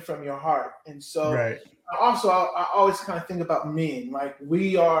speaking from your heart. And so I always kind of think about men. Like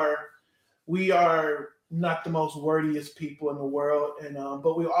we are not the most wordiest people in the world, and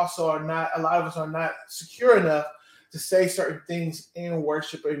but we also are not. A lot of us are not secure enough to say certain things in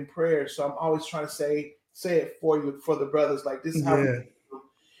worship and prayer. So I'm always trying to say it for the brothers. Like this is how we do,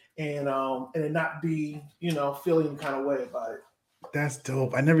 and it not be feeling kind of way about it. That's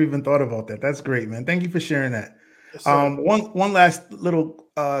dope. I never even thought about that. That's great, man. Thank you for sharing that. Yes, one last little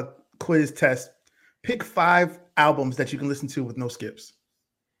quiz test. Pick 5 albums that you can listen to with no skips.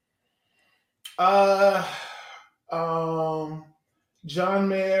 John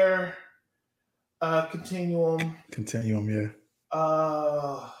Mayer, Continuum, yeah.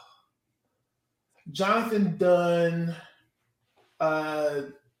 Jonathan Dunn,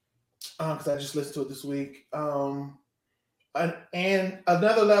 because I just listened to it this week. And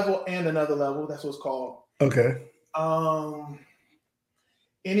another level. That's what it's called. Okay.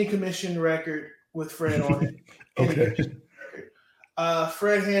 Any commission record with Fred on it. Okay.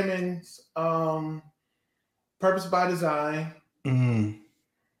 Fred Hammond's Purpose by Design. And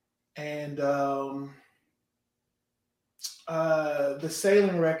the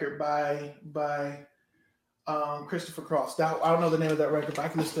Sailing record by Christopher Cross. I don't know the name of that record, but I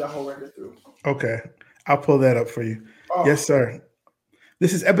can listen to that whole record through. Okay. I'll pull that up for you. Oh. Yes, sir.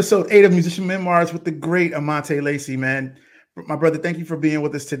 This is episode 8 of Musician Memoirs with the great Amante Lacey, man. My brother, thank you for being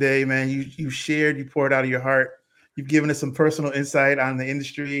with us today, man. You shared, you poured out of your heart. You've given us some personal insight on the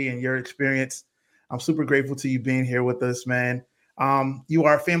industry and your experience. I'm super grateful to you being here with us, man. You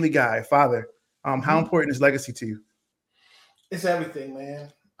are a family guy, a father. How important is legacy to you? It's everything,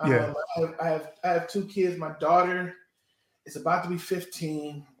 man. Yeah. I have 2 kids. My daughter is about to be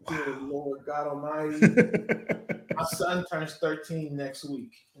 15. Dear Lord God Almighty. My son turns 13 next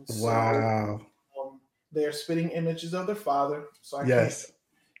week. And so, wow. They're spitting images of their father. So I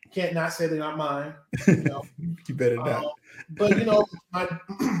can't not say they're not mine. You better not. But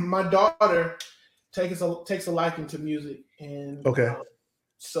my daughter takes a liking to music. And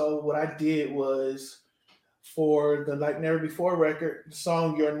so what I did was, for the Like Never Before record, the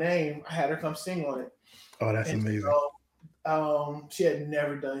song Your Name, I had her come sing on it. Oh, that's amazing. So, she had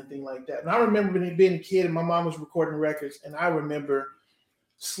never done anything like that. And I remember being a kid and my mom was recording records, and I remember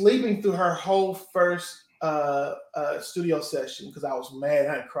sleeping through her whole first studio session because I was mad.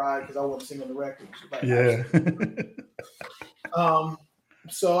 I cried because I wasn't singing the record.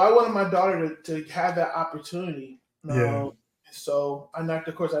 So I wanted my daughter to have that opportunity. So I knocked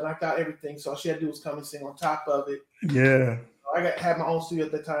out everything. So all she had to do was come and sing on top of it. Yeah. I had my own studio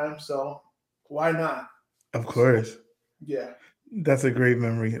at the time, so why not? Of course. Yeah. That's a great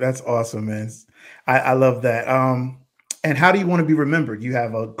memory. That's awesome, man. I love that. And how do you want to be remembered? You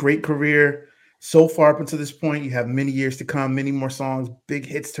have a great career so far up until this point. You have many years to come, many more songs, big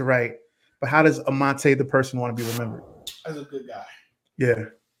hits to write. But how does Amante the person want to be remembered? As a good guy. Yeah.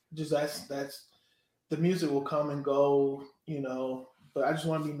 Just that's the music will come and go, but I just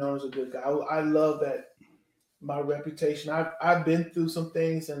want to be known as a good guy. I love that my reputation. I've been through some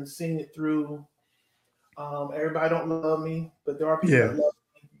things and seen it through. Everybody don't love me, but there are people that love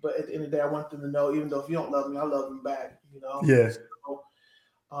me. But at the end of the day, I want them to know, even though if you don't love me, I love them back. Yeah.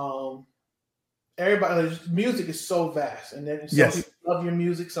 So, everybody, music is so vast, and then some people love your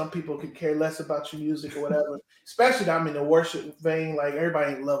music. Some people could care less about your music or whatever. Especially that I'm in the worship vein. Like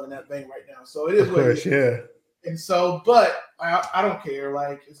everybody ain't loving that vein right now. So it is what it is. Yeah. And so, but I don't care.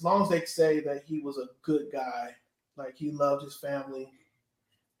 Like as long as they say that he was a good guy, like he loved his family,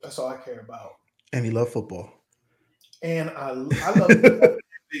 That's all I care about. And you love football. And I love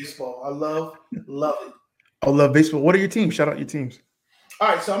baseball. I love it. I love baseball. What are your teams? Shout out your teams. All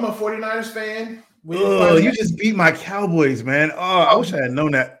right, so I'm a 49ers fan. Oh, you just beat my Cowboys, man. Oh, I wish I had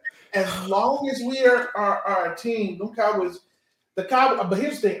known that. As long as we are a team, them Cowboys, but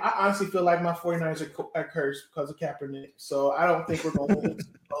here's the thing. I honestly feel like my 49ers are cursed because of Kaepernick. So I don't think we're going to win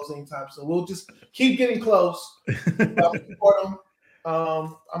those anytime soon. We'll just keep getting close. Support them.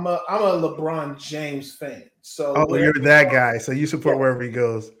 I'm a LeBron James fan. So you're that guy. So you support wherever he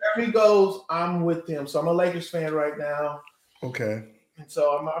goes. Wherever he goes, I'm with him. So I'm a Lakers fan right now. Okay. And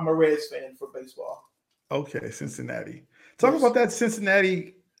so I'm a Reds fan for baseball. Okay, Cincinnati. Talk about that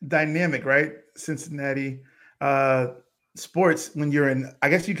Cincinnati dynamic, right? Cincinnati sports when you're in. I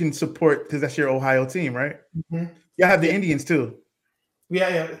guess you can support because that's your Ohio team, right? Mm-hmm. You have the Indians too.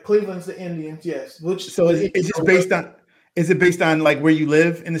 Yeah. Cleveland's the Indians, yes. So it's just based on. Is it based on like where you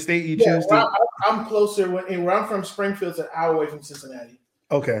live in the state? You choose to. I'm closer. Where I'm from, Springfield's an hour away from Cincinnati.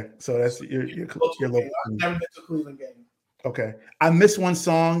 Okay, so that's your local. I've never been to a Cleveland game. Okay, I missed one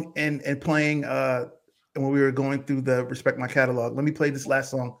song and playing when we were going through the Respect My Catalog. Let me play this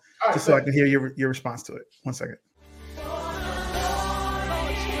last song just so I can hear your response to it. 1 second.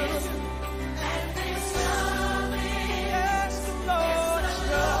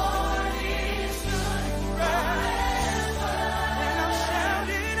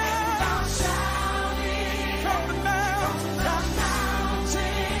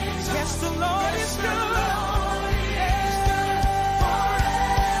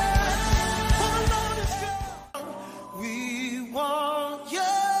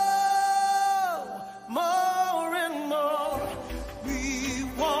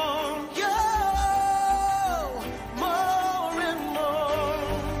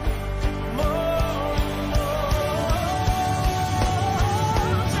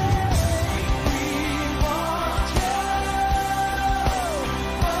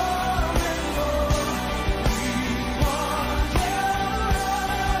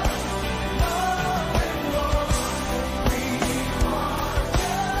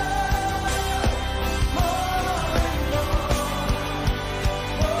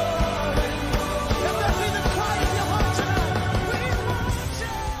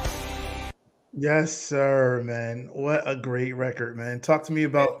 Yes, sir, man. What a great record, man. Talk to me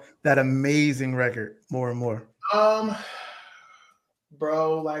about that amazing record more and more.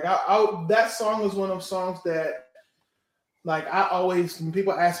 Bro, like that song was one of those songs that like I always, when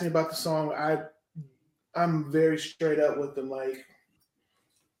people ask me about the song, I'm very straight up with them. Like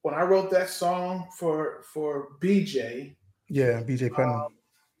when I wrote that song for BJ. Yeah, BJ Putnam.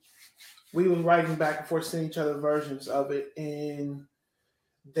 We were writing back and forth, sending each other versions of it, and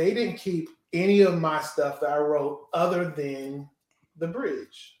they didn't keep any of my stuff that I wrote other than the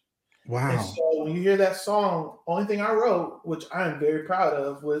bridge. Wow. And so when you hear that song, only thing I wrote, which I'm very proud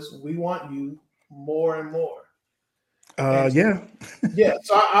of, was "We Want You More and More." Yeah.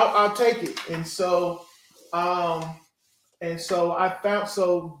 So I'll take it. And so I found,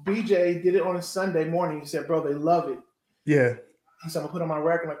 so BJ did it on a Sunday morning. He said, "Bro, they love it." Yeah. He said, "I'm gonna put it on my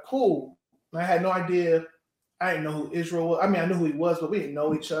record." I'm like, cool. And I had no idea. I didn't know who Israel was. I mean, I knew who he was, but we didn't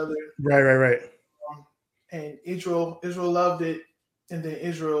know each other. Right. And Israel loved it. And then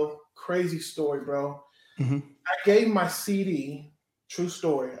Israel, crazy story, bro. Mm-hmm. I gave my CD, true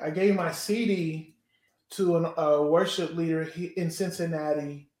story. I gave my CD to a worship leader in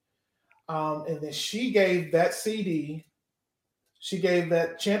Cincinnati. And then she gave that CD, she gave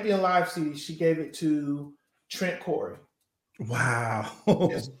that Champion Live CD, she gave it to Trent Corey. Wow.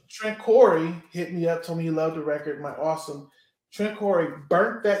 Yes, Trent Corey hit me up, told me he loved the record. My awesome. Trent Corey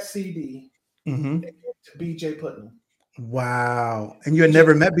burnt that CD and gave it to BJ Putnam. Wow. And you had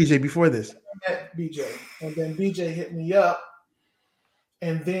never met BJ before this? I met BJ. And then BJ hit me up.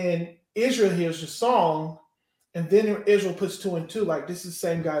 And then Israel hears the song. And then Israel puts 2 and 2. Like, this is the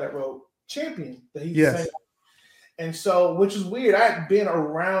same guy that wrote Champion. That he sang. And so, which is weird. I had been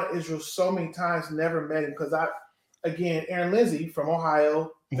around Israel so many times, never met him because again, Aaron Lindsay from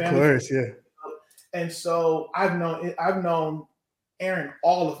Ohio. Of course, yeah. And so I've known Aaron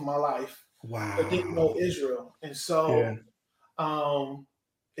all of my life. Wow. But didn't know Israel. And so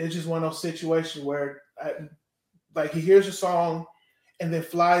it's just one of those situations where he hears a song and then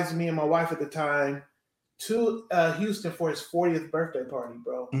flies me and my wife at the time to Houston for his 40th birthday party,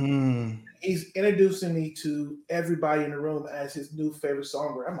 bro. He's introducing me to everybody in the room as his new favorite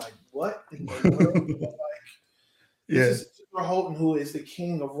songwriter. I'm like, what in the world? This is Israel Houghton, who is the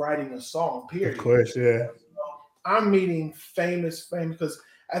king of writing a song, period. Of course, yeah. So I'm meeting famous, because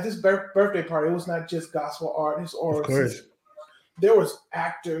at this birthday party, it was not just gospel artists or there was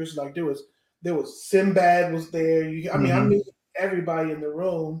actors, like there was Sinbad was there. I knew everybody in the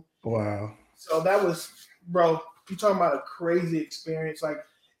room. Wow. So that was, bro, you talking about a crazy experience. Like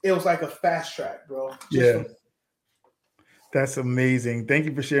it was like a fast track, bro. That's amazing. Thank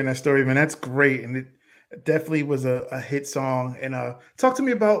you for sharing that story, man. That's great. And it definitely was a hit song. And talk to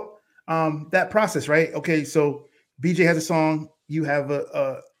me about that process, right? Okay, so BJ has a song, you have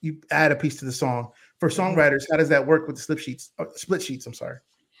you add a piece to the song. For songwriters, how does that work with the split sheets? I'm sorry.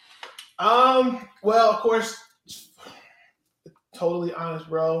 Well, of course, totally honest,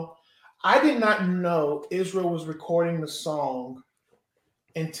 bro. I did not know Israel was recording the song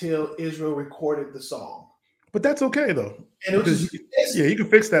until Israel recorded the song. But that's okay though. And it was you can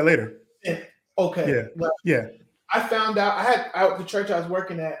fix that later. Okay. Yeah. Well, yeah. I found out the church I was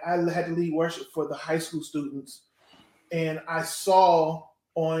working at, I had to lead worship for the high school students. And I saw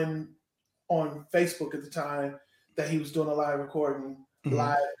on Facebook at the time that he was doing a live recording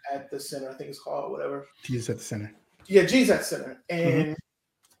live at the center. I think it's called whatever. Jesus at the Center. Yeah, Jesus at the Center. And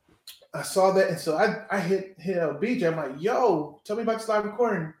I saw that. And so I hit BJ. I'm like, yo, tell me about this live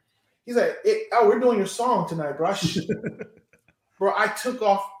recording. He's like, we're doing your song tonight, bro. Bro, I took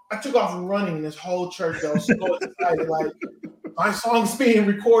off running in this whole church. I was so excited. Like, my song's being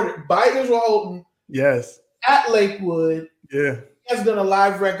recorded by Israel Houghton. Yes. At Lakewood. Yeah. He hasn't done a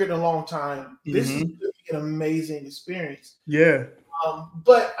live record in a long time. This is an amazing experience. Yeah.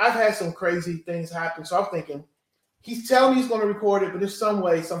 But I've had some crazy things happen. So I'm thinking, he's telling me he's going to record it, but there's some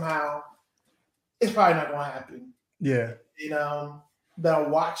way, somehow, it's probably not going to happen. Yeah. That I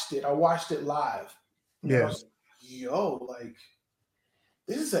watched it. I watched it live. Yeah. I was like, yo, like,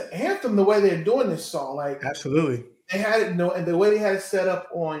 this is an anthem the way they're doing this song. Like, absolutely. They had it, and the way they had it set up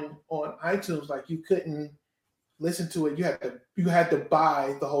on iTunes, like you couldn't listen to it. You had to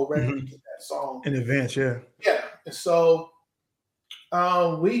buy the whole record to get that song in advance. Yeah. Yeah. And so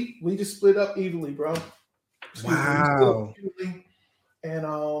we just split up evenly, bro. Wow.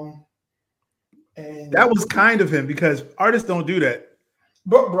 And that was kind of him because artists don't do that.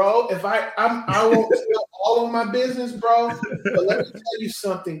 But bro, if I won't tell all of my business, bro. But let me tell you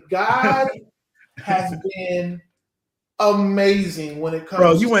something. God has been amazing when it comes.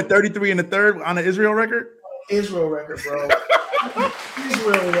 Bro, you went 33 in the third on an Israel record. Israel record, bro.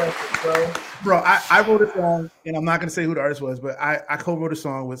 Israel record, bro. Bro, I wrote a song, and I'm not gonna say who the artist was, but I co-wrote a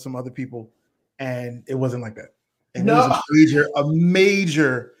song with some other people, and it wasn't like that. And it was a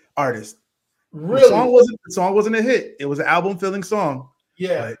major artist. Really, the song wasn't a hit. It was an album-filling song.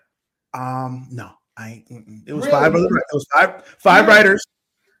 Yeah. But, no, I ain't. It was five writers,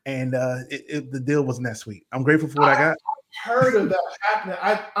 and the deal wasn't that sweet. I'm grateful for what I got. I've heard of that happening.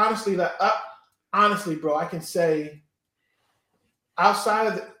 Honestly, bro, I can say outside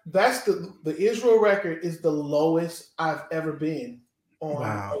of that's the Israel record is the lowest I've ever been on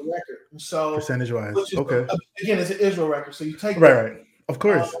a record. And so percentage-wise, okay. Again, it's an Israel record, so you take right, of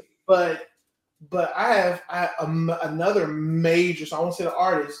course. But I have another major, so I won't say the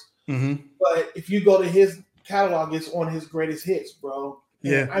artist, but if you go to his catalog, it's on his greatest hits, bro.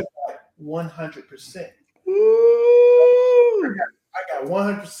 Yeah, I got 100%. I got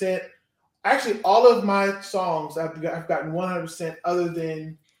 100%. Actually, all of my songs I've gotten 100%, other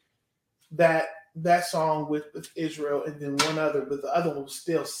than that song with Israel, and then one other, but the other one was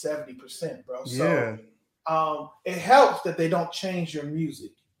still 70%, bro. So it helps that they don't change your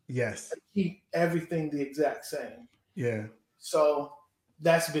music. Yes. They keep everything the exact same. Yeah. So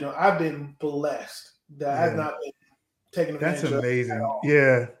I've been blessed that I've not been taken advantage of. That's amazing.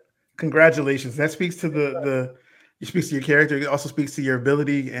 Yeah. Congratulations. That speaks to it speaks to your character. It also speaks to your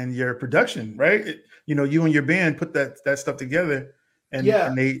ability and your production, right? You and your band put that stuff together. And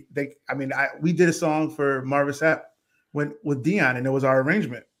we did a song for Marvin Sapp with Dion, and it was our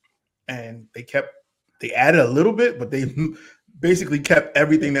arrangement. And they added a little bit, but they basically kept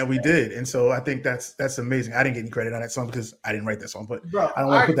everything that we did. And so I think that's amazing. I didn't get any credit on that song because I didn't write that song, but bro, I don't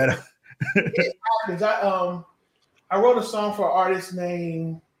want to put that out. I wrote a song for an artist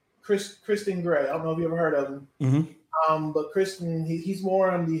named Kristen Gray. I don't know if you ever heard of him. But Kristen, he's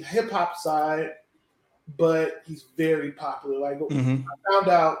more on the hip hop side, but he's very popular. Like I found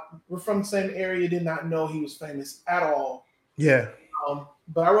out we're from the same area, did not know he was famous at all. Yeah.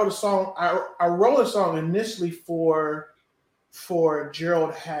 But I wrote a song. I wrote a song initially for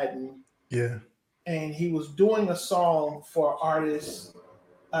Gerald Haddon. Yeah. And he was doing a song for artist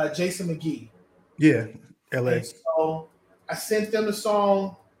Jason McGee. Yeah. LA. And so I sent them the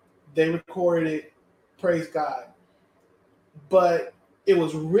song. They recorded it. Praise God. But it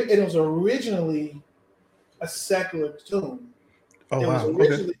was originally a secular tune. Oh, it wow. Was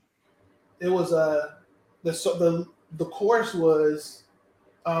originally, It was the the chorus was,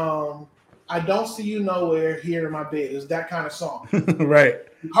 I don't see you nowhere here in my bed. It was that kind of song. Right.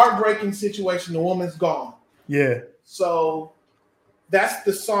 Heartbreaking situation. The woman's gone. Yeah. So that's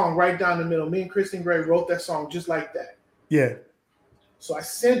the song right down the middle. Me and Kristen Gray wrote that song just like that. Yeah. So I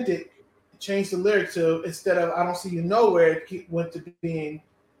sent it, changed the lyric to, instead of I don't see you nowhere, it went to being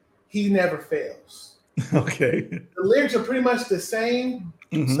he never fails. Okay. The lyrics are pretty much the same,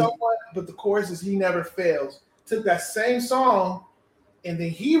 somewhat, but the chorus is he never fails. Took that same song, and then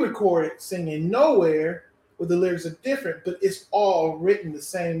he recorded singing Nowhere, where the lyrics are different, but it's all written the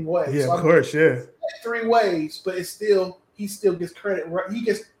same way. Yeah, so of course, yeah. 3 ways, but it's still, he still gets credit. He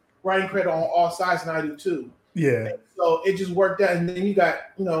gets writing credit on all sides, and I do too. Yeah. And so it just worked out. And then you got,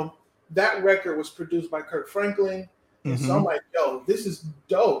 that record was produced by Kirk Franklin. And so I'm like, yo, this is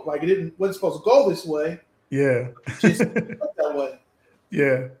dope. Like, wasn't supposed to go this way. Yeah. Just that way.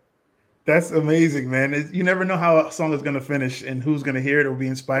 Yeah. That's amazing, man. You never know how a song is going to finish and who's going to hear it or be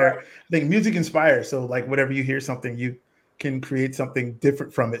inspired. Right. I think music inspires. So, like, whatever you hear something, you can create something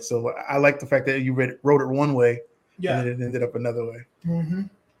different from it. So, I like the fact that you wrote it one way, and then it ended up another way. Mm-hmm.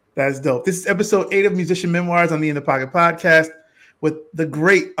 That's dope. This is episode 8 of Musician Memoirs on the In the Pocket podcast with the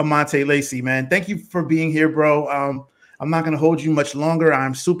great Amante Lacey, man. Thank you for being here, bro. I'm not going to hold you much longer.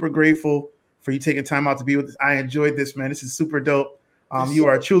 I'm super grateful for you taking time out to be with us. I enjoyed this, man. This is super dope. You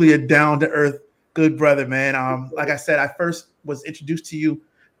are truly a down-to-earth good brother, man. Like I said, I first was introduced to you,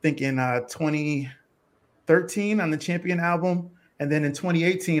 I think in 2013 on the Champion album. And then in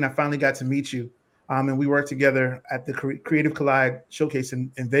 2018, I finally got to meet you. And we worked together at the Creative Collide Showcase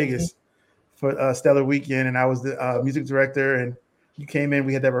in Vegas for Stellar Weekend. And I was the music director. And you came in.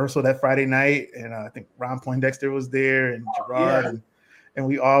 We had that rehearsal that Friday night. And I think Ron Poindexter was there and Gerard. And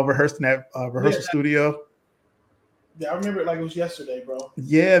we all rehearsed in that rehearsal studio. Yeah, I remember it like it was yesterday, bro.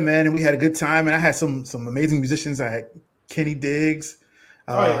 Yeah, man, and we had a good time, and I had some amazing musicians. I had Kenny Diggs,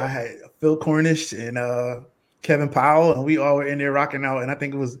 I had Phil Cornish, and Kevin Powell, and we all were in there rocking out. And I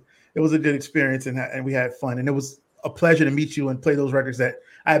think it was a good experience, and we had fun. And it was a pleasure to meet you and play those records that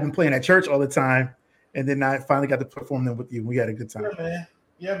I had been playing at church all the time, and then I finally got to perform them with you. We had a good time.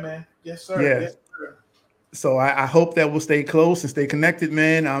 Yeah, man. Yes, sir. Yeah. Yes, sir. So I hope that we'll stay close and stay connected,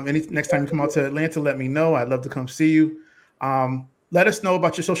 man. Next time you come out to Atlanta, let me know. I'd love to come see you. Let us know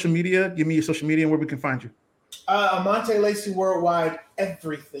about your social media. Give me your social media and where we can find you. Amante Lacey Worldwide,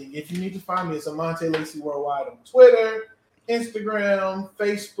 everything. If you need to find me, it's Amante Lacey Worldwide on Twitter, Instagram,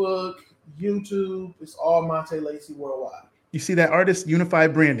 Facebook, YouTube. It's all Amante Lacey Worldwide. You see that artist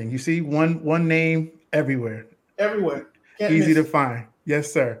unified branding. You see one name everywhere. Everywhere. Easy to find.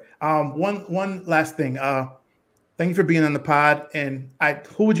 Yes, sir. One last thing. Thank you for being on the pod. And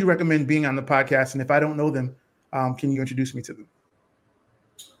who would you recommend being on the podcast? And if I don't know them, can you introduce me to them?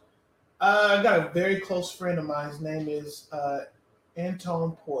 I got a very close friend of mine. His name is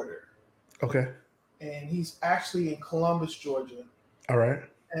Antone Porter. Okay. And he's actually in Columbus, Georgia. All right.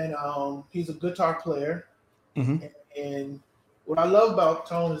 And he's a guitar player. Mm-hmm. And what I love about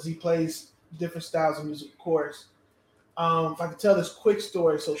Tone is he plays different styles of music, of course. If I could tell this quick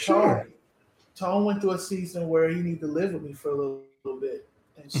story. So sure. Tone went through a season where he needed to live with me for a little bit.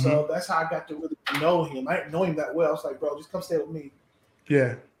 And so that's how I got to really know him. I didn't know him that well. I was like, bro, just come stay with me.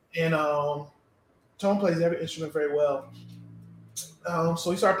 Yeah. And Tone plays every instrument very well. So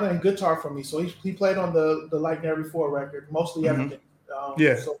he started playing guitar for me. So he played on the Like Never Before record, mostly everything. So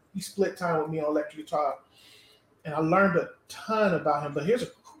he split time with me on electric guitar. And I learned a ton about him. But here's a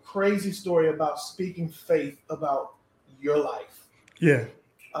crazy story about speaking faith about your life. Yeah.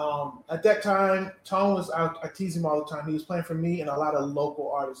 At that time, Tone was out. I tease him all the time. He was playing for me and a lot of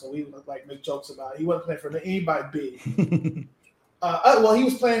local artists, and we would like make jokes about it. He wasn't playing for anybody big. Well, he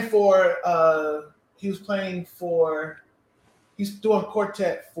was playing for. He's doing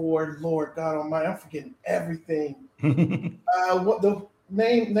quartet for Lord God Almighty. I'm forgetting everything. Name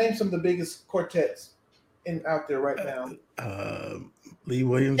some of the biggest quartets out there right now. Lee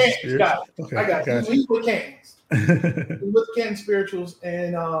Williams. Got it. Okay, I got it. He's with Cannons. He's with Canton Spirituals,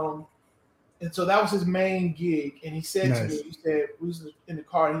 and so that was his main gig. And he said to me, he said, we was in the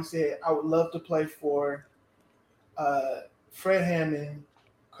car, and he said, I would love to play for Fred Hammond,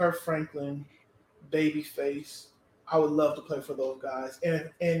 Kirk Franklin, Babyface. I would love to play for those guys,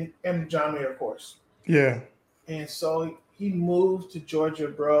 and John Mayer, of course. Yeah. And so he moved to Georgia,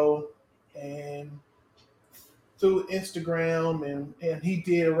 bro, and through Instagram, and he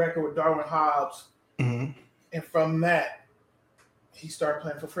did a record with Darwin Hobbs. Mm-hmm. And from that, he started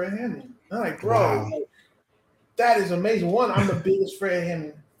playing for Fred Hammond. I'm like, bro, that is amazing. One, I'm the biggest Fred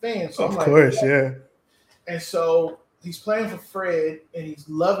Hammond fan. So of course, yeah. And so he's playing for Fred, and he's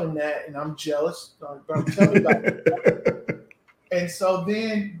loving that, and I'm jealous. Bro, tell me about it. And so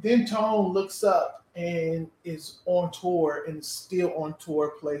then Tone looks up and is on tour, and is still on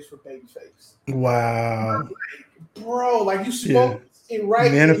tour, plays for Babyface. Wow. Like, bro, like you spoke it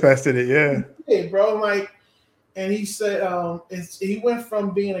right. Manifested it, yeah. Yeah, bro. Like, and he said he went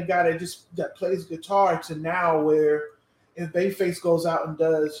from being a guy that plays guitar to now where if Babyface goes out and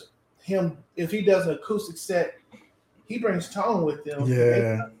does if he does an acoustic set, he brings Tone with him.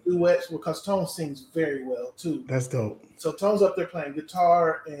 Yeah. Duets because Tone sings very well too. That's dope. So Tone's up there playing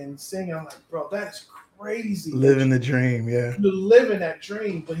guitar and singing. I'm like, bro, that's crazy. Living the dream, yeah. You're living that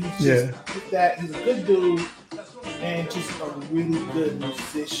dream, but he's just he's a good dude and just a really good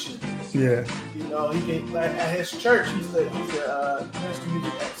musician. Yeah. You know, he can like at his church, he's a minister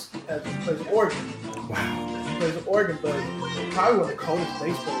music as he plays organ. Wow. He plays the organ, but probably one of the coldest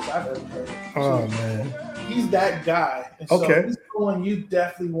bass players I've ever heard. Oh man. He's that guy. And so he's someone you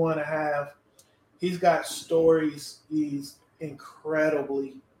definitely want to have. He's got stories. He's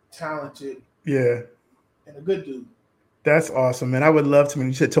incredibly talented. Yeah. And a good dude. That's awesome, man. I would love to meet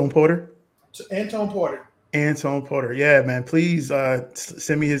you. Said Tone Porter? Tone Porter. Tone Porter. Yeah, man. Please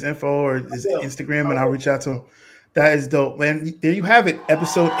send me his info or his Instagram and I'll reach out to him. That is dope, man. There you have it.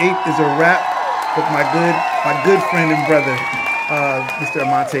 Episode 8 is a wrap with my good friend and brother, Mr.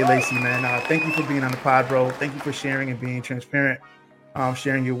 Amante Lacey, man. Thank you for being on the pod, bro. Thank you for sharing and being transparent,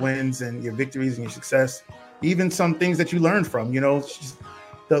 sharing your wins and your victories and your success, even some things that you learned from. You know,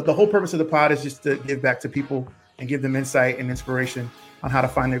 the whole purpose of the pod is just to give back to people and give them insight and inspiration on how to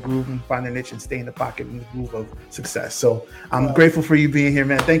find their groove and find their niche and stay in the pocket in the groove of success. So I'm grateful for you being here,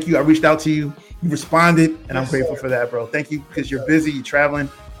 man. Thank you. I reached out to you. You responded, and I'm grateful for that, bro. Thank you, because you're busy, you're traveling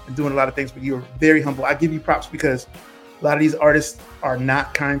and doing a lot of things, but you're very humble. I give you props because a lot of these artists are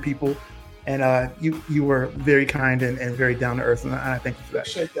not kind people, and you were very kind and very down to earth, and I thank you for that.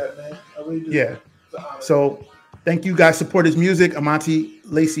 Appreciate that, man. I really do. Yeah. So thank you, guys. Support his music, Amante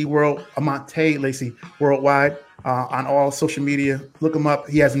Lacey Worldwide, on all social media. Look him up.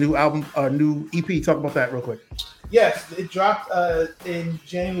 He has a new album, a new EP. Talk about that real quick. Yes, it dropped in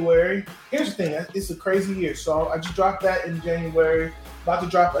January. Here's the thing. It's a crazy year. So I just dropped that in January. About to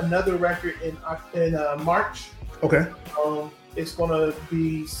drop another record in March. Okay. It's going to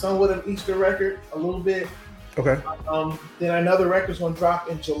be somewhat of an Easter record, a little bit. Okay. Then another record's going to drop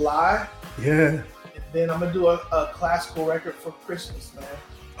in July. Yeah. And then I'm going to do a classical record for Christmas, man.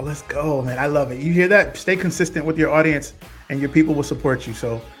 Oh, let's go, man. I love it. You hear that? Stay consistent with your audience and your people will support you.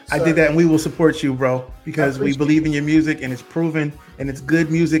 So I did that, and we will support you, bro, because we believe in your music and it's proven and it's good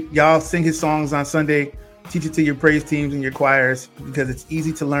music. Y'all sing his songs on Sunday. Teach it to your praise teams and your choirs because it's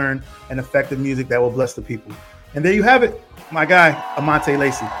easy to learn and effective music that will bless the people. And there you have it. My guy, Amante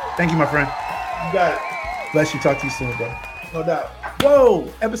Lacey. Thank you, my friend. You got it. Bless you. Talk to you soon, bro. No doubt.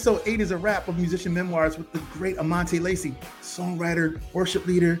 Whoa! Episode 8 is a wrap of Musician Memoirs with the great Amante Lacey, songwriter, worship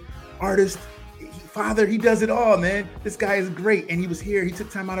leader, artist, father. He does it all, man. This guy is great, and he was here. He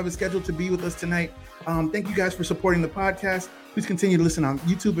took time out of his schedule to be with us tonight. Thank you guys for supporting the podcast. Please continue to listen on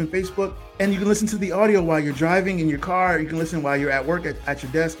YouTube and Facebook, and you can listen to the audio while you're driving in your car. You can listen while you're at work at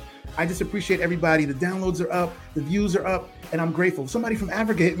your desk. I just appreciate everybody. The downloads are up, the views are up, and I'm grateful. Somebody from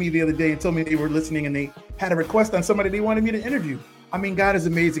Africa hit me the other day and told me they were listening and they had a request on somebody they wanted me to interview. I mean, God is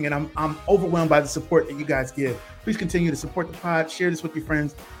amazing, and I'm overwhelmed by the support that you guys give. Please continue to support the pod, share this with your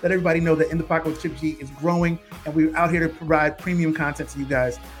friends, let everybody know that In the Pocket with Chip G is growing, and we're out here to provide premium content to you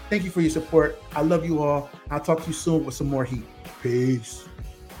guys. Thank you for your support. I love you all. I'll talk to you soon with some more heat. Peace.